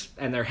stairs,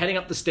 and they're heading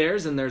up the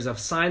stairs, and there's a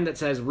sign that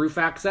says roof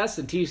access,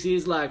 and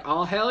TC's like,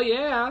 oh, hell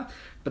yeah.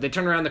 But they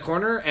turn around the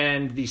corner,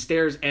 and the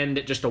stairs end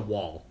at just a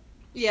wall.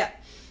 Yeah.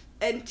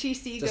 And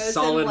TC It's goes a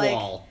solid and, like,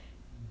 wall.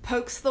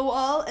 pokes the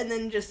wall, and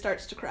then just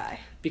starts to cry.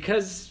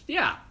 Because,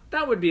 yeah,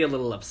 that would be a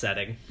little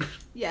upsetting.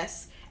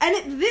 Yes. And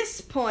at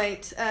this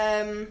point,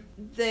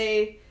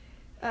 they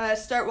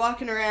start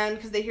walking around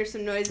because they hear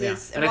some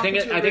noises. Yeah. And I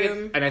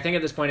think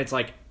at this point it's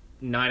like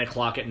 9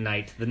 o'clock at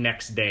night the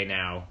next day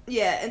now.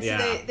 Yeah, and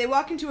so they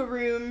walk into a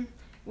room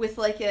with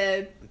like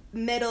a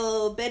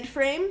metal bed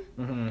frame,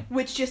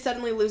 which just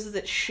suddenly loses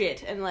its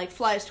shit and like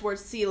flies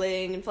towards the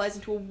ceiling and flies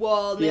into a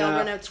wall, and they all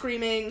run out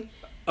screaming.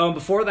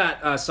 Before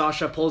that,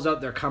 Sasha pulls out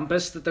their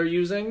compass that they're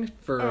using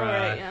for,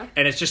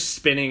 and it's just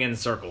spinning in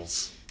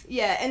circles.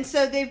 Yeah, and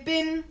so they've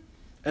been...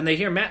 And they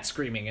hear Matt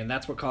screaming, and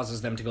that's what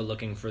causes them to go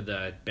looking for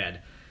the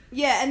bed.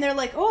 Yeah, and they're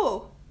like,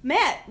 oh,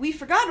 Matt, we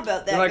forgot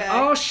about that guy. They're like,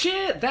 oh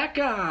shit, that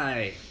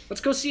guy.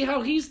 Let's go see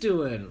how he's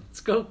doing.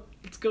 Let's go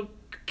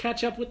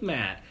catch up with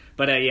Matt.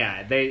 But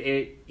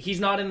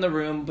he's not in the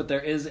room, but there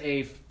is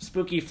a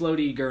spooky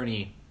floaty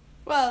gurney.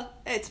 Well,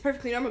 it's a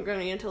perfectly normal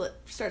gurney until it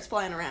starts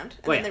flying around,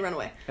 and then they run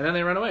away. And then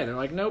they run away. They're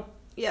like, nope.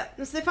 Yeah,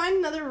 so they find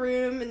another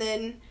room, and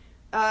then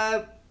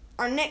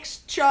our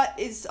next shot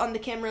is on the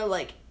camera,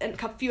 like,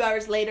 a few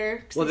hours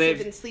later, because they've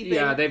been sleeping.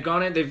 Yeah, they've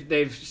gone in,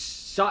 they've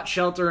sought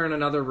shelter in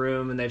another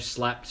room, and they've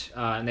slept,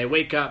 and they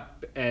wake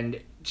up,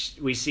 and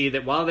we see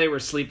that while they were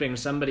sleeping,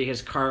 somebody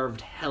has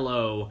carved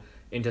hello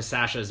into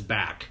Sasha's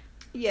back.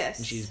 Yes.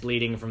 And she's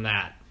bleeding from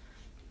that.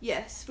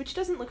 Yes, which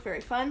doesn't look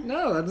very fun.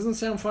 No, that doesn't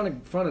sound fun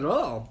at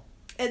all.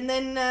 And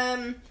then,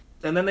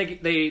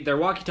 their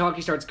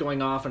walkie-talkie starts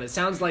going off, and it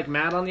sounds like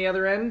Matt on the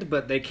other end,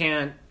 but they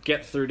can't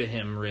get through to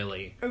him,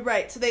 really.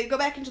 Right, so they go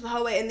back into the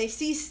hallway, and they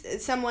see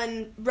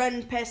someone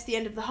run past the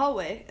end of the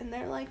hallway, and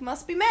they're like,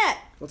 must be Matt.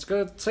 Let's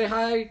go say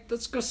hi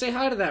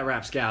to that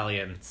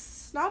rapscallion.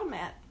 It's not a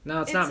Matt.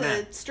 No, it's not Matt.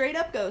 It's a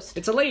straight-up ghost.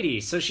 It's a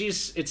lady, so she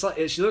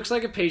looks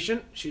like a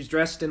patient. She's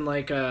dressed in,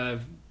 like, a,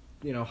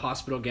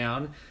 hospital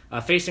gown,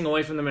 facing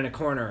away from them in a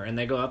corner, and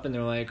they go up, and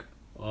they're like,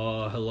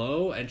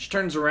 hello? And she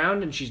turns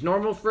around, and she's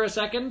normal for a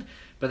second,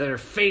 but then her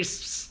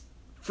face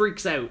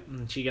freaks out,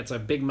 and she gets a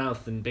big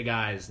mouth and big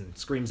eyes and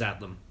screams at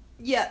them.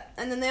 Yeah,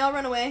 and then they all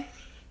run away.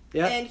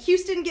 Yeah. And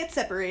Houston gets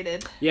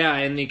separated. Yeah,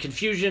 and the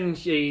confusion,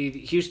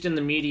 Houston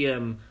the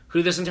medium,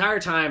 who this entire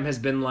time has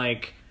been,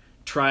 like,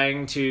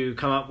 trying to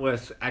come up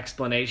with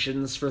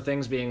explanations for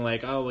things, being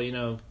like,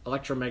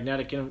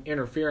 electromagnetic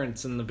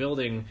interference in the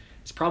building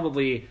is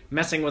probably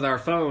messing with our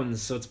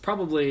phones, so it's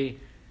probably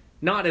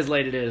not as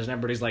late as it is. And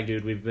everybody's like,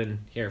 dude, we've been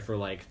here for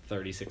like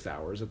 36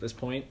 hours at this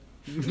point.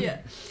 Yeah.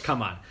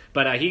 Come on.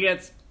 But he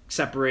gets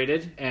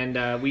separated,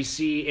 and we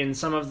see in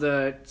some of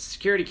the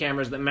security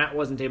cameras that Matt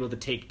wasn't able to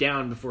take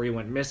down before he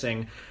went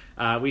missing,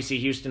 we see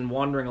Houston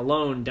wandering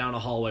alone down a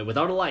hallway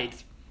without a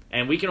light,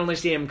 and we can only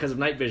see him because of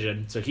night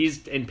vision. So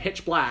he's in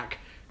pitch black,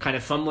 kind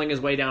of fumbling his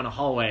way down a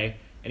hallway,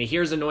 and he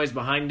hears a noise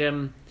behind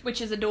him. Which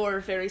is a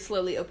door very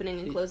slowly opening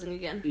and closing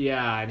again.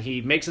 Yeah, and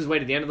he makes his way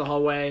to the end of the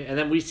hallway, and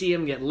then we see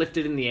him get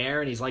lifted in the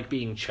air, and he's, like,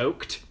 being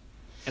choked.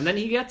 And then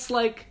he gets,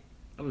 like,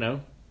 I don't know,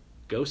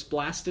 ghost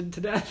blasted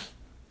to death?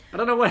 I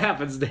don't know what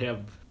happens to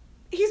him.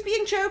 He's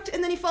being choked,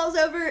 and then he falls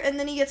over, and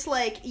then he gets,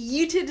 like,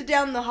 yeeted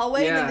down the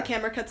hallway, and then the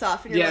camera cuts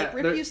off, and you're like,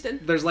 rip Houston.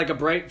 There's, like, a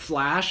bright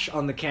flash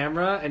on the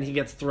camera, and he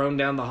gets thrown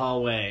down the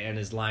hallway, and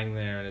is lying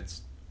there, and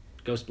it's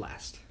ghost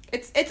blast.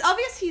 It's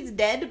obvious he's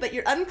dead, but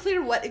you're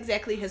unclear what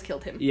exactly has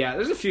killed him. Yeah,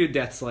 there's a few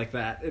deaths like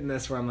that in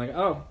this where I'm like,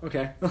 oh,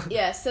 okay.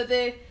 Yeah, so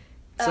the...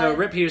 So,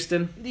 Rip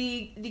Houston.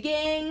 The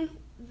gang,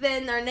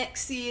 then our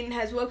next scene,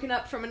 has woken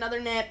up from another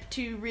nap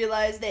to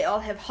realize they all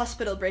have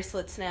hospital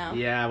bracelets now.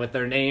 Yeah, with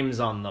their names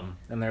on them.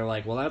 And they're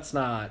like, well, that's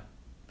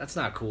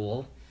not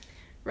cool.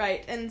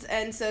 Right,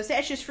 and so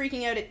Sasha's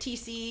freaking out at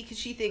TC because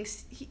she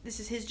thinks this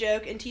is his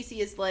joke, and TC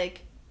is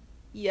like,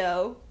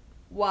 yo,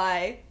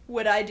 why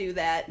would I do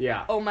that?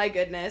 Yeah. Oh my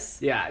goodness.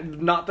 Yeah,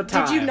 not the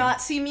time. Did you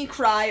not see me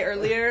cry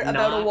earlier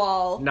about a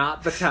wall?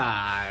 Not the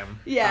time.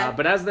 Yeah.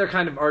 But as they're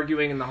kind of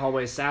arguing in the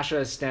hallway, Sasha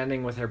is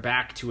standing with her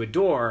back to a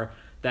door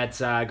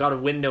that's got a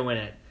window in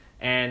it.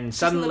 And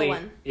suddenly, just a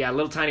little one. Yeah, a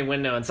little tiny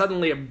window, and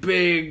suddenly a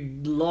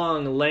big,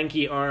 long,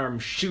 lanky arm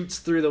shoots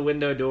through the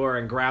window door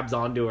and grabs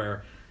onto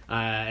her.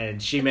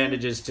 And she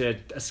manages to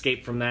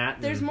escape from that.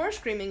 There's more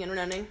screaming and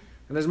running.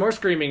 And there's more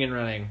screaming and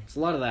running. It's a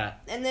lot of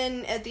that. And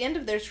then at the end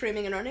of their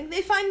screaming and running,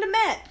 they find a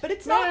Matt. But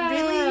it's not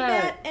really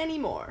Matt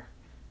anymore.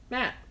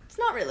 Matt. It's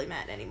not really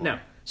Matt anymore. No.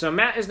 So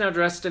Matt is now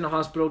dressed in a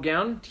hospital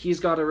gown. He's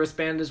got a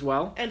wristband as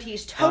well. And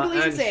he's totally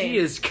insane. And he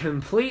is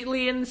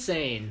completely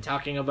insane,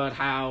 talking about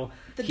how...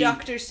 The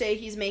doctors say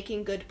he's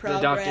making good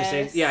progress. The doctor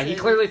says... Yeah, he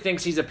clearly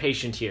thinks he's a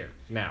patient here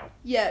now.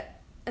 Yeah.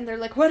 And they're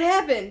like, what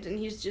happened? And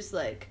he's just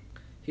like...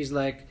 He's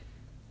like...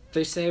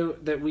 They say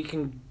that we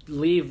can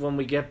leave when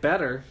we get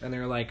better. And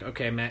they're like,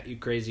 okay, Matt, you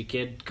crazy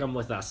kid, come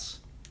with us.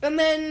 And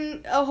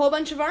then a whole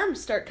bunch of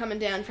arms start coming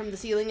down from the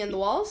ceiling and the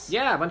walls.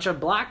 Yeah, a bunch of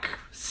black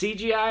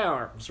CGI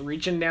arms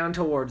reaching down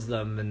towards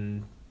them.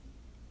 And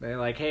they're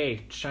like,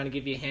 hey, just trying to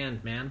give you a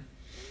hand, man.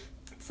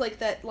 It's like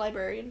that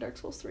library in Dark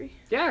Souls 3.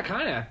 Yeah,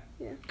 kind of.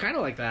 Yeah. Kind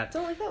of like that.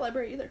 Don't like that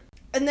library either.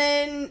 And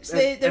then so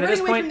they're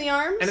running away from the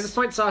arms. And at this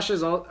point,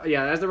 Sasha's all...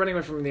 Yeah, as they're running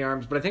away from the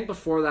arms. But I think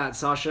before that,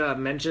 Sasha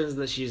mentions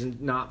that she's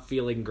not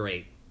feeling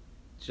great.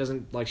 She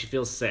doesn't... Like, she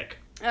feels sick.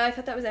 I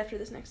thought that was after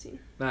this next scene.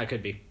 It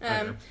could be. I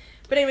don't know.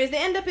 But anyways, they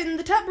end up in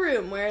the tub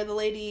room where the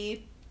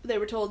lady, they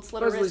were told,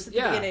 slit her wrists at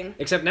the beginning.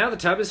 Except now the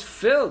tub is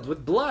filled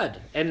with blood.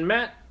 And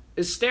Matt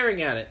is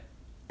staring at it.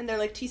 And they're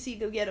like, TC,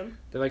 go get him.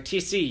 They're like,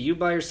 TC, you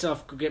by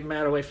yourself, go get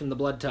Matt away from the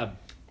blood tub.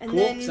 And cool,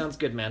 then, sounds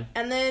good, man.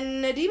 And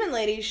then a demon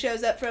lady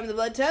shows up from the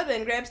blood tub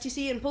and grabs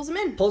TC and pulls him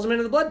in. Pulls him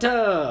into the blood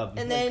tub.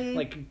 And then...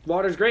 Like,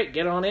 water's great,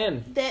 get on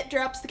in. That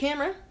drops the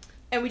camera.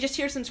 And we just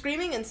hear some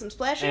screaming and some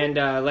splashing. And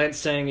Lance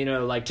saying,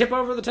 like, tip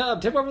over the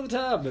tub, tip over the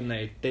tub. And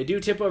they do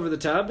tip over the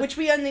tub. Which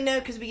we only know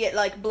because we get,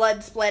 like,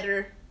 blood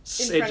splatter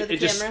in front of the camera. It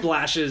just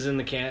splashes in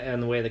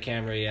the way of the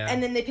camera, yeah.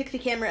 And then they pick the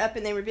camera up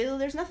and they reveal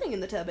there's nothing in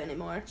the tub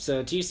anymore.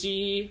 So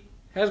TC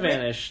has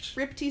vanished.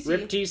 Rip TC.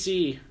 Rip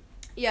TC.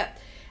 Yeah.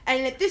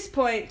 And at this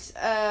point,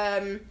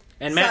 and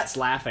Matt's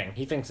laughing.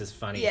 He thinks it's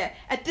funny. Yeah.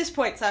 At this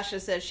point, Sasha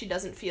says she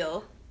doesn't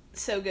feel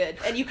so good.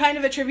 And you kind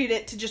of attribute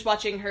it to just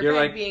watching her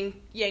friend being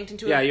yanked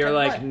into a tub of blood. Yeah, you're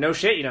like, no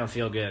shit, you don't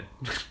feel good.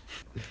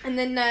 And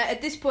then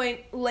at this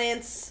point,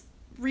 Lance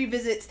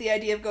revisits the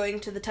idea of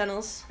going to the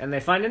tunnels. And they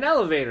find an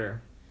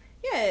elevator.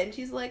 Yeah, and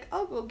she's like,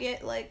 I'll go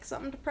get, like,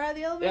 something to pry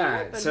the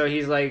elevator open. So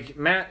he's like,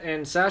 Matt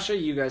and Sasha,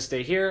 you guys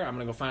stay here. I'm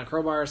gonna go find a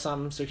crowbar or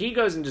something. So he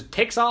goes and just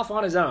takes off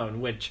on his own,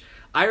 which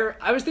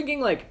I was thinking,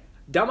 like,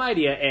 dumb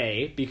idea,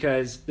 A,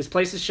 because this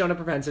place has shown a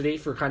propensity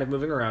for kind of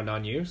moving around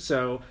on you,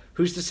 so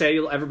who's to say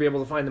you'll ever be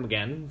able to find them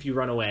again if you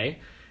run away?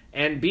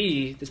 And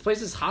B, this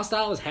place is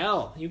hostile as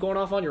hell. You going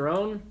off on your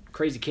own?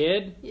 Crazy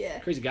kid? Yeah.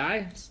 Crazy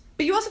guy?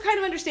 But you also kind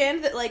of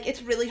understand that, like,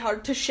 it's really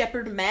hard to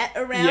shepherd Matt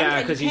around,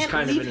 yeah, because he's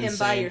kind of leave him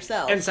by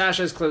yourself. And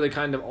Sasha's clearly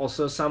kind of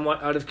also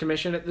somewhat out of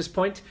commission at this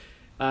point.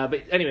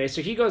 But anyway,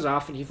 so he goes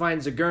off and he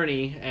finds a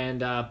gurney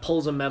and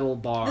pulls a metal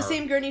bar. The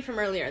same gurney from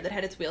earlier that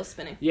had its wheels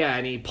spinning. Yeah,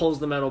 and he pulls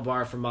the metal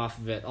bar from off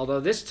of it.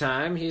 Although this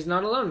time, he's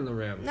not alone in the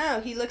room.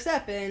 No, he looks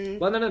up and...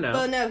 Well, no.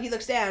 Well, no, he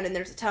looks down and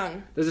there's a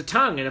tongue. There's a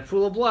tongue and a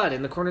pool of blood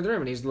in the corner of the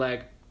room. And he's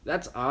like,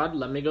 that's odd,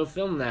 let me go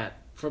film that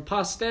for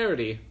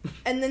posterity.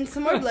 And then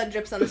some more blood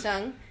drips on the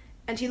tongue.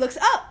 And he looks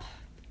up.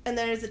 And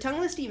there's a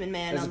tongueless demon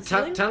man on the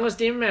ceiling. There's a tongueless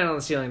demon man on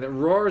the ceiling that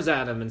roars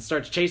at him and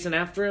starts chasing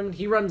after him.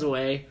 He runs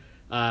away.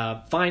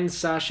 Finds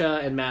Sasha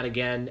and Matt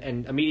again,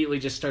 and immediately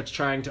just starts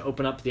trying to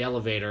open up the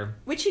elevator.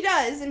 Which he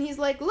does, and he's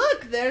like,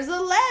 look, there's a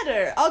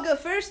ladder. I'll go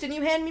first, and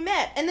you hand me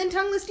Matt. And then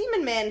Tongueless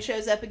Demon Man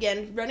shows up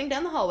again, running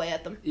down the hallway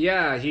at them.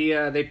 Yeah,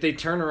 they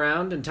turn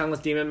around, and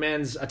Tongueless Demon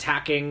Man's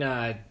attacking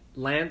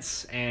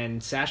Lance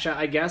and Sasha,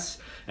 I guess.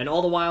 And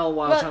all the while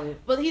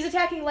Well, he's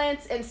attacking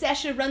Lance, and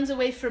Sasha runs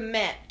away from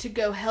Matt to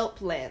go help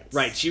Lance.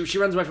 Right, she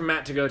runs away from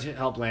Matt to go to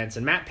help Lance,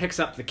 and Matt picks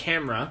up the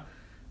camera,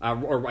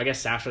 or I guess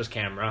Sasha's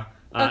camera.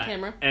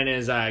 Camera.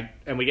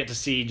 And we get to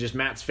see just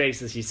Matt's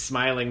face as he's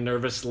smiling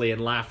nervously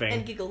and laughing.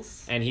 And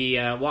giggles. And he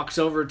walks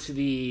over to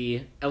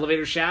the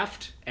elevator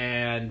shaft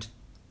and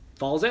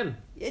falls in.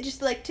 It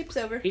just, like, tips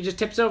over. He just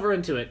tips over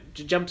into it.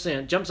 Just jumps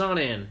on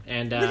in.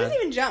 And, he doesn't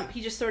even jump.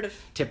 He just sort of...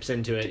 Tips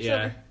into it, yeah.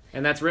 Over.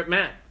 And that's Rip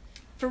Matt.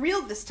 For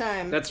real this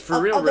time. That's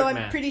for real Although Rip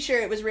Matt. I'm pretty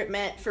sure it was Rip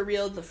Matt for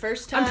real the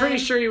first time. I'm pretty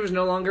sure he was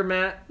no longer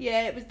Matt.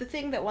 Yeah, it was the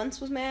thing that once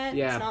was Matt.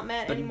 Yeah, it's not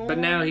Matt anymore.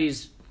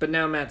 But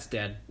now Matt's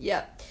dead.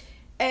 Yeah.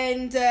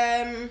 And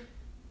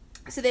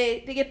So they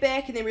get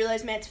back and they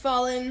realize Matt's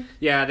fallen.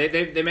 Yeah,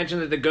 they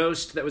mentioned that the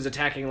ghost that was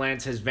attacking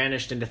Lance has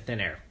vanished into thin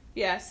air.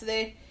 Yeah, so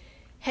they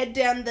head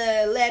down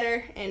the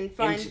ladder and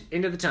find...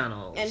 Into the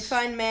tunnels. And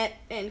find Matt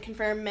and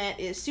confirm Matt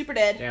is super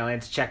dead. Yeah,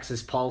 Lance checks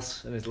his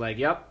pulse and is like,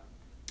 yep.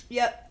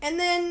 Yep. And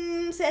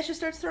then Sasha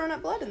starts throwing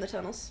up blood in the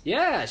tunnels.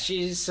 Yeah,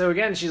 she's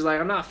like,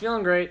 I'm not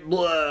feeling great.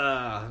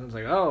 Blah. I was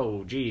like,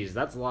 oh, geez,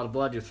 that's a lot of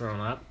blood you're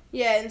throwing up.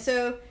 Yeah, and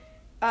so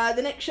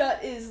the next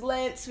shot is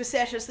Lance with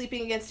Sasha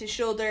sleeping against his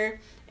shoulder,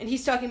 and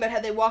he's talking about how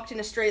they walked in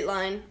a straight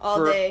line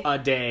all day. For a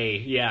day,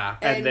 yeah.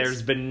 And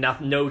there's been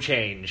no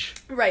change.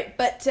 Right,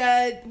 but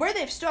where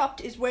they've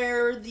stopped is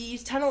where the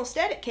tunnel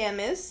static cam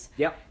is.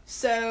 Yep.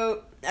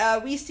 So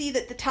we see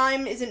that the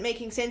time isn't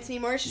making sense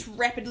anymore. It's just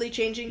rapidly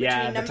changing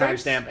between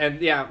numbers. Yeah, the timestamp.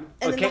 And yeah.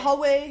 And then the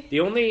hallway...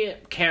 The only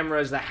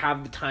cameras that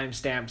have the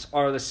timestamps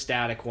are the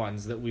static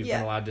ones that we've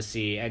been allowed to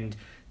see. And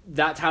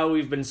that's how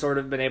we've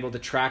been able to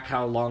track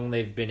how long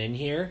they've been in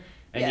here.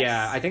 And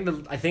yeah, I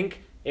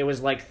think it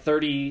was like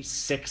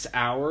 36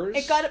 hours.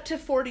 It got up to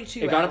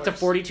 42 hours. It got up to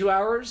 42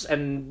 hours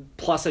and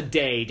plus a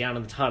day down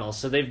in the tunnel.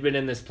 So they've been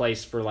in this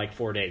place for like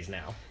 4 days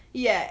now.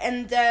 Yeah,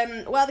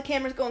 and while the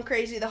camera's going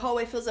crazy, the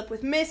hallway fills up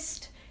with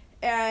mist,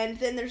 and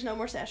then there's no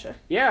more Sasha.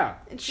 Yeah.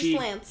 It's just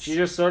Lance. She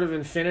just sort of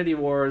Infinity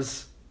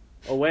Wars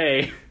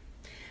away.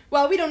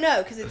 Well, we don't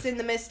know, because it's in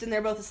the mist and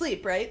they're both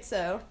asleep, right?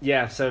 So.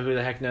 Yeah, so who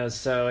the heck knows?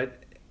 So,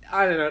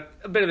 I don't know,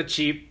 a bit of a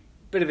cheap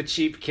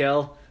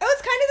kill. Oh,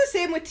 it's kind of the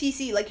same with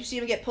TC, like you see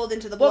him get pulled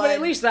into the blood. Well, but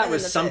at least that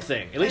was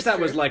something. At least that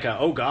was like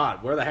oh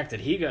god, where the heck did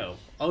he go?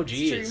 Oh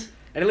jeez.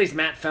 And at least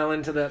Matt fell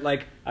into the,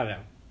 like, I don't know.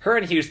 Her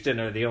and Houston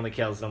are the only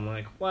kills, and I'm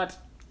like, what?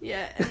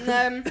 Yeah,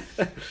 and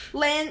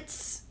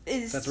Lance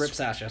is... That's Rip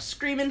Sasha.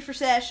 Screaming for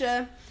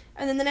Sasha,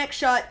 and then the next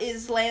shot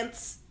is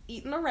Lance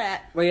eating a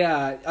rat. Well,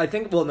 yeah, I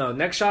think,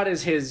 next shot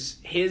is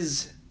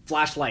his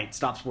flashlight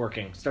stops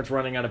working, starts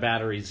running out of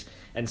batteries,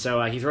 and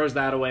so he throws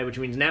that away, which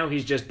means now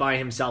he's just by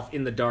himself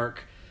in the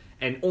dark,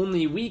 and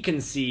only we can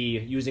see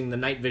using the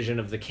night vision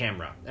of the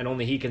camera, and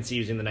only he can see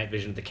using the night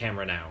vision of the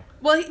camera now.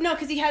 Well, no,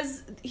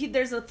 because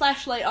there's a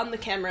flashlight on the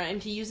camera,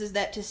 and he uses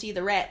that to see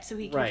the rat, so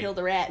he can kill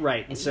the rat,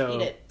 right? And so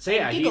eat it, so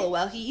yeah, and giggle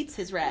while he eats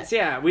his rat. So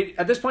yeah,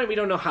 at this point we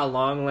don't know how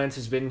long Lance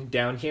has been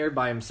down here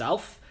by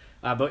himself,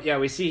 but yeah,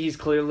 we see he's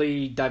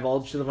clearly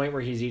divulged to the point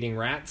where he's eating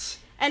rats,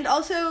 and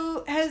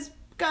also has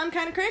gone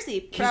kind of crazy.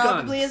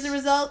 Probably as a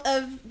result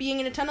of being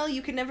in a tunnel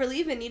you could never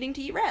leave and needing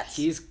to eat rats.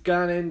 He's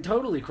gone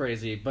totally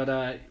crazy.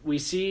 But we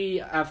see,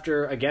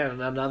 after,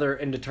 again, another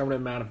indeterminate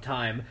amount of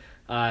time,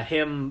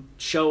 him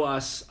show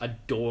us a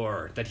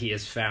door that he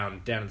has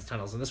found down in the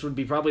tunnels. And this would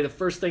be probably the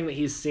first thing that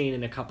he's seen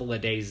in a couple of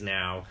days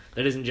now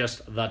that isn't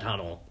just the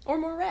tunnel. Or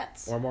more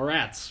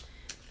rats.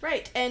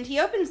 Right, and he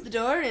opens the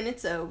door, and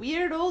it's a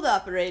weird old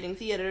operating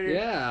theater.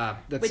 Yeah,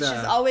 which is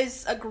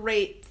always a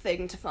great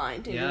thing to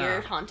find in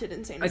your haunted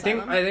insane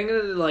asylum. I think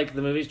that, like,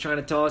 the movie's trying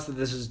to tell us that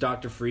this is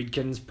Dr.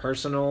 Friedkin's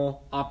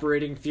personal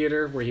operating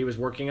theater where he was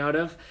working out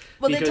of.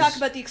 Well, they talk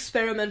about the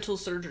experimental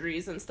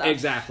surgeries and stuff.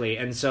 Exactly,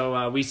 and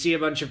so we see a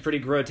bunch of pretty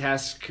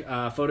grotesque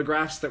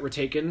photographs that were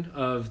taken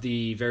of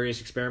the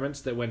various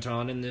experiments that went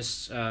on in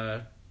this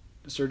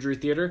surgery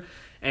theater,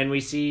 and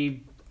we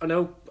see an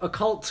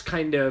occult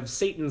kind of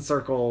Satan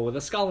circle with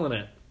a skull in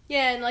it.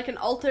 Yeah, and like an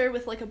altar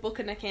with like a book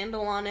and a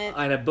candle on it.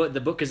 And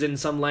the book is in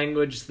some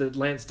language that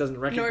Lance doesn't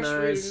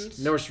recognize.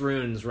 Norse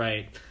runes,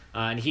 right.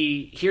 And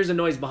he hears a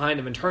noise behind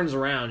him and turns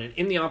around, and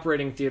in the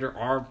operating theater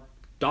are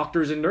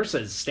doctors and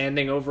nurses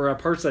standing over a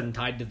person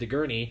tied to the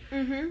gurney.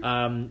 Mm-hmm.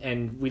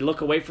 And we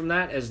look away from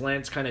that as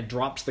Lance kind of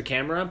drops the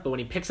camera, but when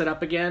he picks it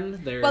up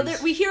again,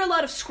 we hear a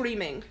lot of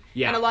screaming.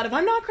 Yeah. And a lot of,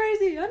 I'm not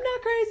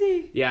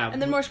crazy. Yeah. And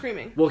then more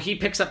screaming. Well, he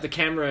picks up the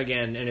camera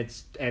again,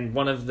 and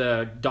one of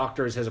the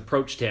doctors has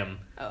approached him.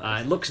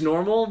 It looks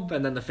normal,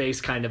 and then the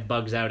face kind of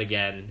bugs out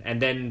again,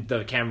 and then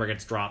the camera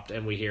gets dropped,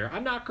 and we hear,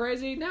 I'm not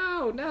crazy,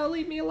 no,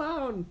 leave me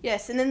alone.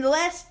 Yes, and then the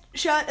last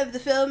shot of the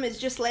film is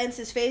just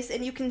Lance's face,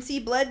 and you can see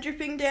blood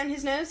dripping down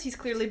his nose. He's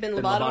clearly been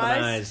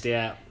lobotomized.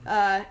 Yeah.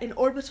 An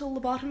orbital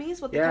lobotomy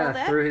is what they call that.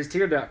 Yeah, through his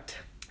tear duct.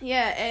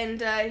 Yeah,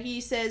 and he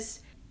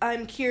says,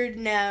 I'm cured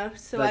now,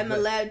 so I'm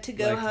allowed to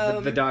go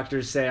home. The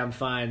doctors say I'm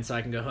fine, so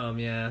I can go home,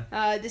 yeah.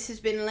 This has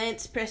been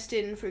Lance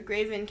Preston for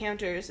Grave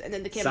Encounters, and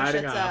then the camera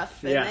shuts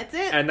off, and that's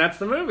it. And that's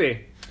the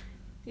movie.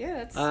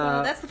 Yeah,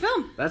 that's the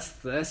film.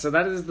 So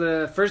that is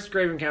the first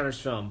Grave Encounters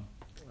film.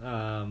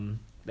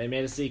 They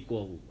made a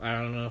sequel. I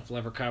don't know if we'll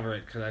ever cover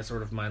it, because I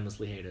sort of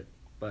mindlessly hate it.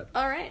 But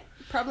alright,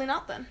 probably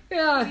not then.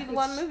 Yeah. We have a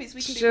lot of movies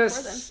we can do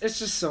before then. It's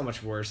just so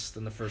much worse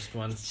than the first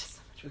one.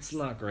 It's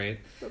not great.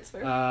 That's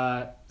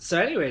fair.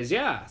 So anyways,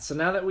 yeah. So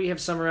now that we have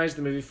summarized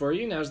the movie for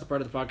you, now's the part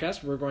of the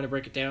podcast where we're going to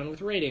break it down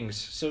with ratings.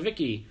 So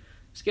Vicky,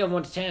 scale of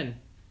 1 to 10,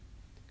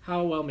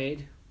 how well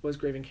made was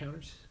Grave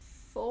Encounters?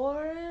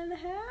 4.5?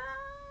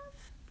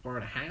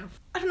 4.5?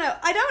 I don't know.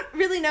 I don't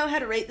really know how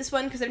to rate this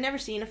one because I've never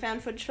seen a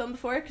found footage film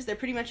before because they're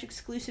pretty much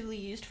exclusively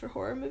used for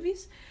horror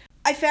movies.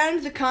 I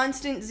found the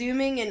constant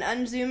zooming and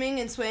unzooming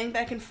and swaying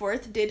back and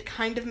forth did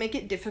kind of make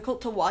it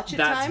difficult to watch at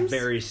times.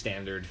 That's very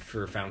standard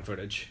for found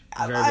footage.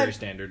 Very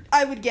standard.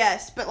 I would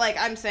guess, but, like,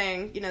 I'm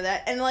saying,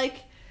 that. And,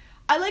 like,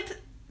 I liked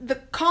the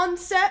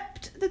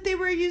concept that they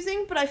were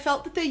using, but I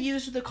felt that they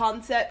used the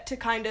concept to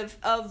kind of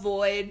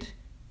avoid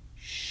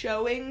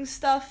showing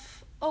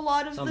stuff a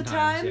lot of the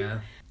time. Yeah.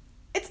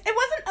 It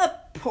wasn't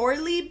a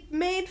poorly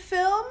made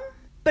film,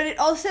 but it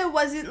also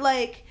wasn't,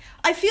 like...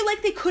 I feel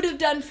like they could have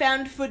done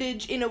found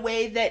footage in a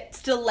way that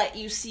still let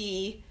you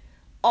see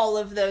all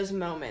of those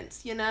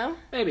moments,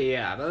 Maybe,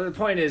 yeah. But the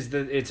point is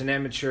that it's an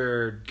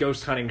amateur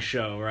ghost hunting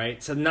show,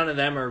 right? So none of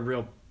them are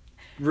real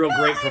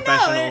great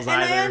professionals either.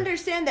 either. And I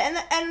understand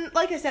that. And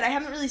like I said, I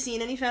haven't really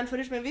seen any found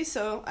footage movies,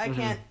 so I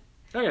can't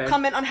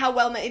comment on how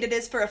well made it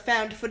is for a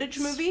found footage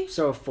movie.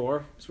 So a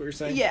 4 is what you're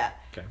saying? Yeah.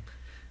 Okay.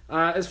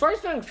 As far as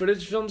found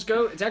footage films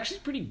go, it's actually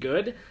pretty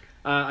good.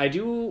 I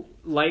do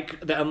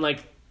like the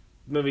unlike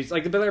movies,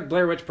 like the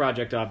Blair Witch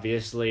Project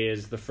obviously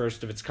is the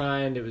first of its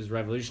kind. It was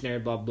revolutionary,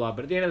 blah, blah,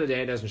 but at the end of the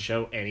day, it doesn't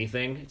show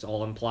anything. It's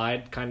all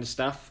implied kind of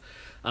stuff.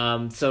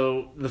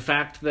 So the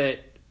fact that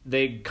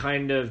they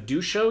kind of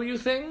do show you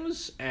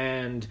things,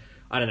 and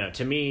I don't know,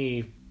 to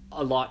me,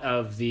 a lot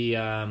of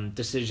the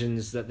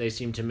decisions that they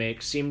seem to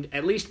make seemed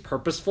at least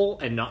purposeful,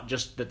 and not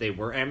just that they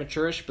were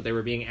amateurish, but they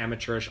were being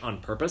amateurish on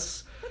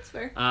purpose. That's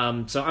fair.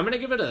 So I'm going to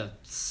give it a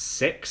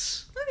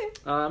 6. Okay.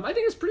 I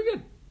think it's pretty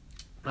good.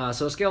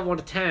 So a scale of 1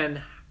 to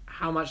 10,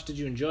 how much did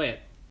you enjoy it?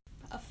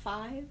 A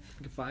 5.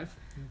 Like a 5?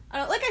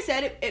 Like I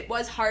said, it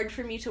was hard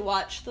for me to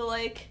watch the,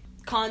 like,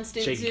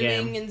 constant Shake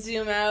zooming cam. And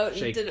zoom out.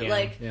 Shake and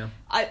cam,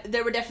 yeah.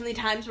 There were definitely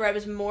times where I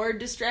was more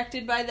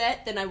distracted by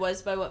that than I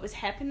was by what was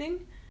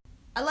happening.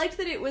 I liked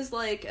that it was,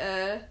 like,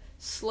 a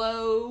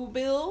slow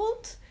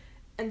build,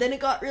 and then it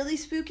got really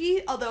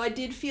spooky, although I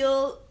did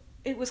feel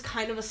it was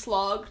kind of a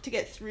slog to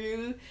get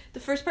through the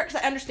first part,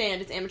 because I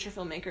understand it's amateur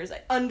filmmakers,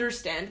 I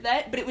understand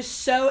that, but it was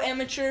so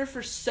amateur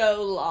for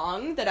so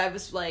long that I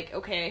was like,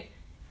 okay,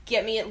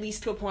 get me at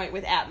least to a point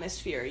with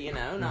atmosphere,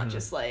 not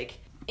just, like,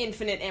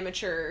 infinite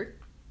amateur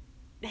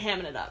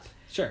hamming it up.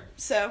 Sure.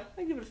 So,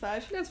 I give it a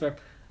 5. That's fair.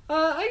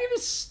 I give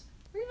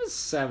it a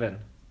 7.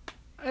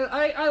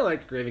 I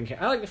like Grave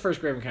Encounters. I like the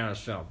first Grave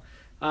Encounters film.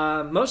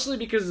 Mostly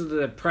because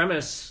the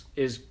premise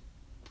is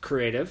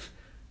creative.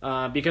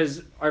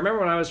 Because I remember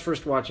when I was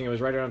first watching, it was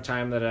right around the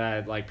time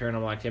that like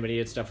Paranormal Activity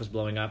and stuff was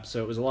blowing up.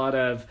 So it was a lot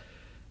of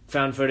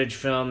found footage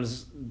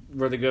films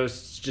where the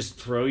ghosts just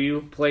throw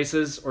you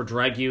places or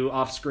drag you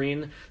off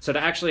screen. So to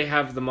actually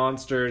have the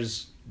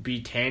monsters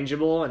be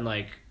tangible and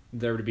like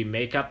there to be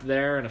makeup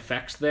there and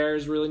effects there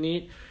is really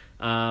neat.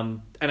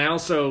 And I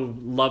also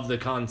love the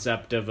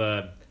concept of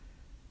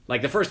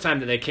like the first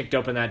time that they kicked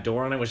open that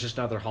door and it was just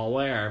another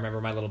hallway, I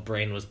remember my little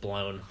brain was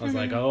blown. I was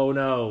like, oh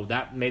no,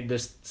 that made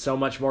this so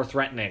much more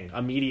threatening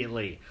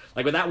immediately.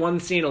 Like with that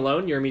one scene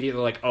alone, you're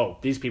immediately like, oh,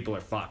 these people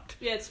are fucked.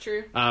 Yeah, it's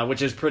true.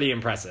 Which is pretty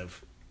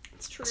impressive.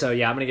 It's true. So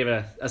yeah, I'm going to give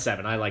it a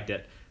 7. I liked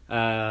it. Or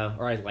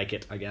I like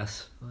it, I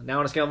guess. Now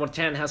on a scale of 1 to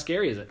 10, how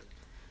scary is it?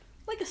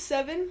 Like a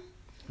 7.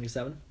 Like a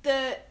 7?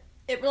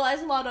 It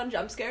relies a lot on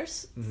jump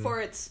scares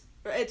for its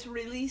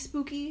really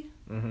spooky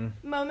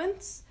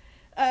moments.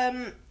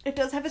 It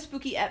does have a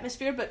spooky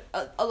atmosphere, but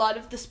a lot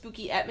of the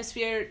spooky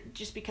atmosphere,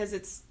 just because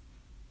it's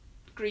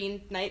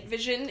green night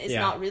vision, is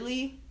not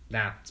really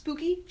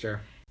spooky.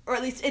 Sure. Or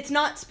at least it's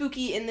not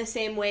spooky in the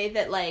same way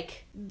that,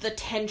 like, the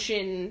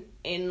tension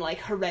in, like,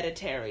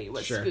 Hereditary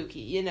was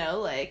spooky,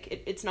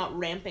 Like, it's not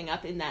ramping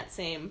up in that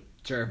same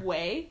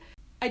way.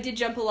 I did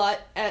jump a lot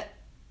at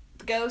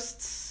the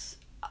ghosts.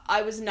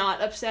 I was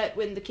not upset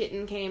when the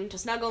kitten came to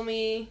snuggle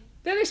me.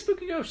 They're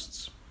spooky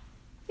ghosts.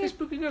 They're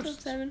spooky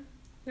ghosts. 7.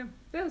 Yeah,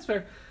 that's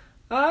fair.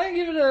 I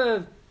give it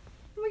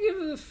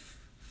a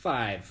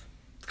 5.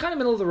 It's kind of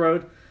middle of the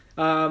road.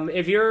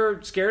 If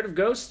you're scared of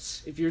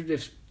ghosts,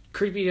 if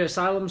creepy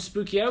asylums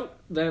spook you out,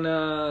 then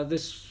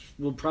this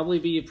will probably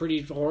be a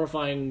pretty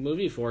horrifying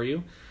movie for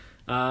you.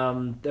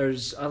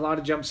 There's a lot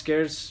of jump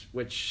scares,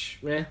 which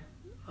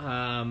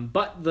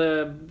but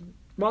the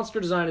monster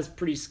design is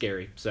pretty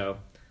scary. So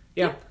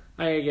yeah.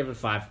 I give it a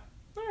 5.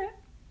 All right.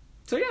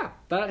 So yeah,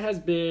 that has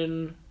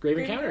been Grave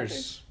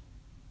Encounters.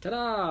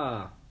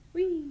 Ta-da!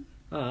 Whee!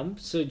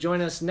 So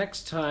join us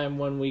next time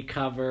when we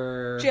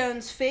cover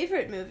Joan's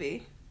favorite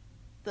movie,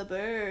 The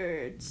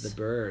Birds. The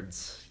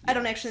Birds. I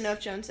don't actually know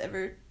if Joan's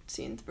ever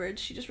seen The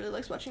Birds. She just really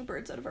likes watching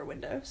birds out of our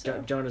window.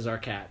 So. Joan is our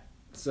cat.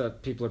 So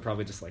people are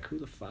probably just like, who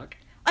the fuck?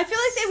 I feel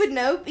like they would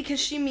know because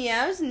she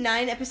meows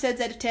 9 episodes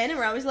out of 10, and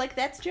we're always like,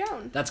 that's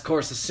Joan. That's, of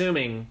course,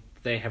 assuming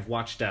they have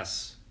watched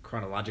us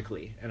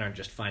chronologically and aren't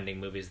just finding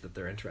movies that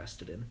they're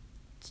interested in.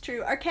 It's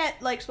true. Our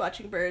cat likes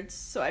watching birds,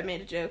 so I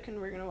made a joke, and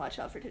we're going to watch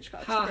Alfred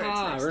Hitchcock's The Birds next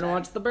time. We're going to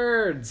watch The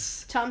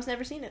Birds. Tom's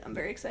never seen it. I'm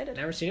very excited.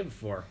 Never seen it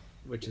before,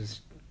 which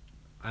is...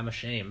 I'm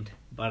ashamed.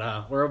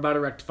 But we're about to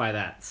rectify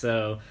that.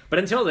 So, but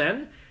until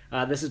then,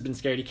 this has been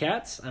Scaredy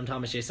Cats. I'm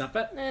Thomas J.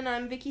 Sutvet. And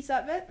I'm Vicky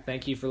Sutvet.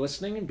 Thank you for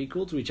listening, and be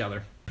cool to each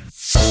other.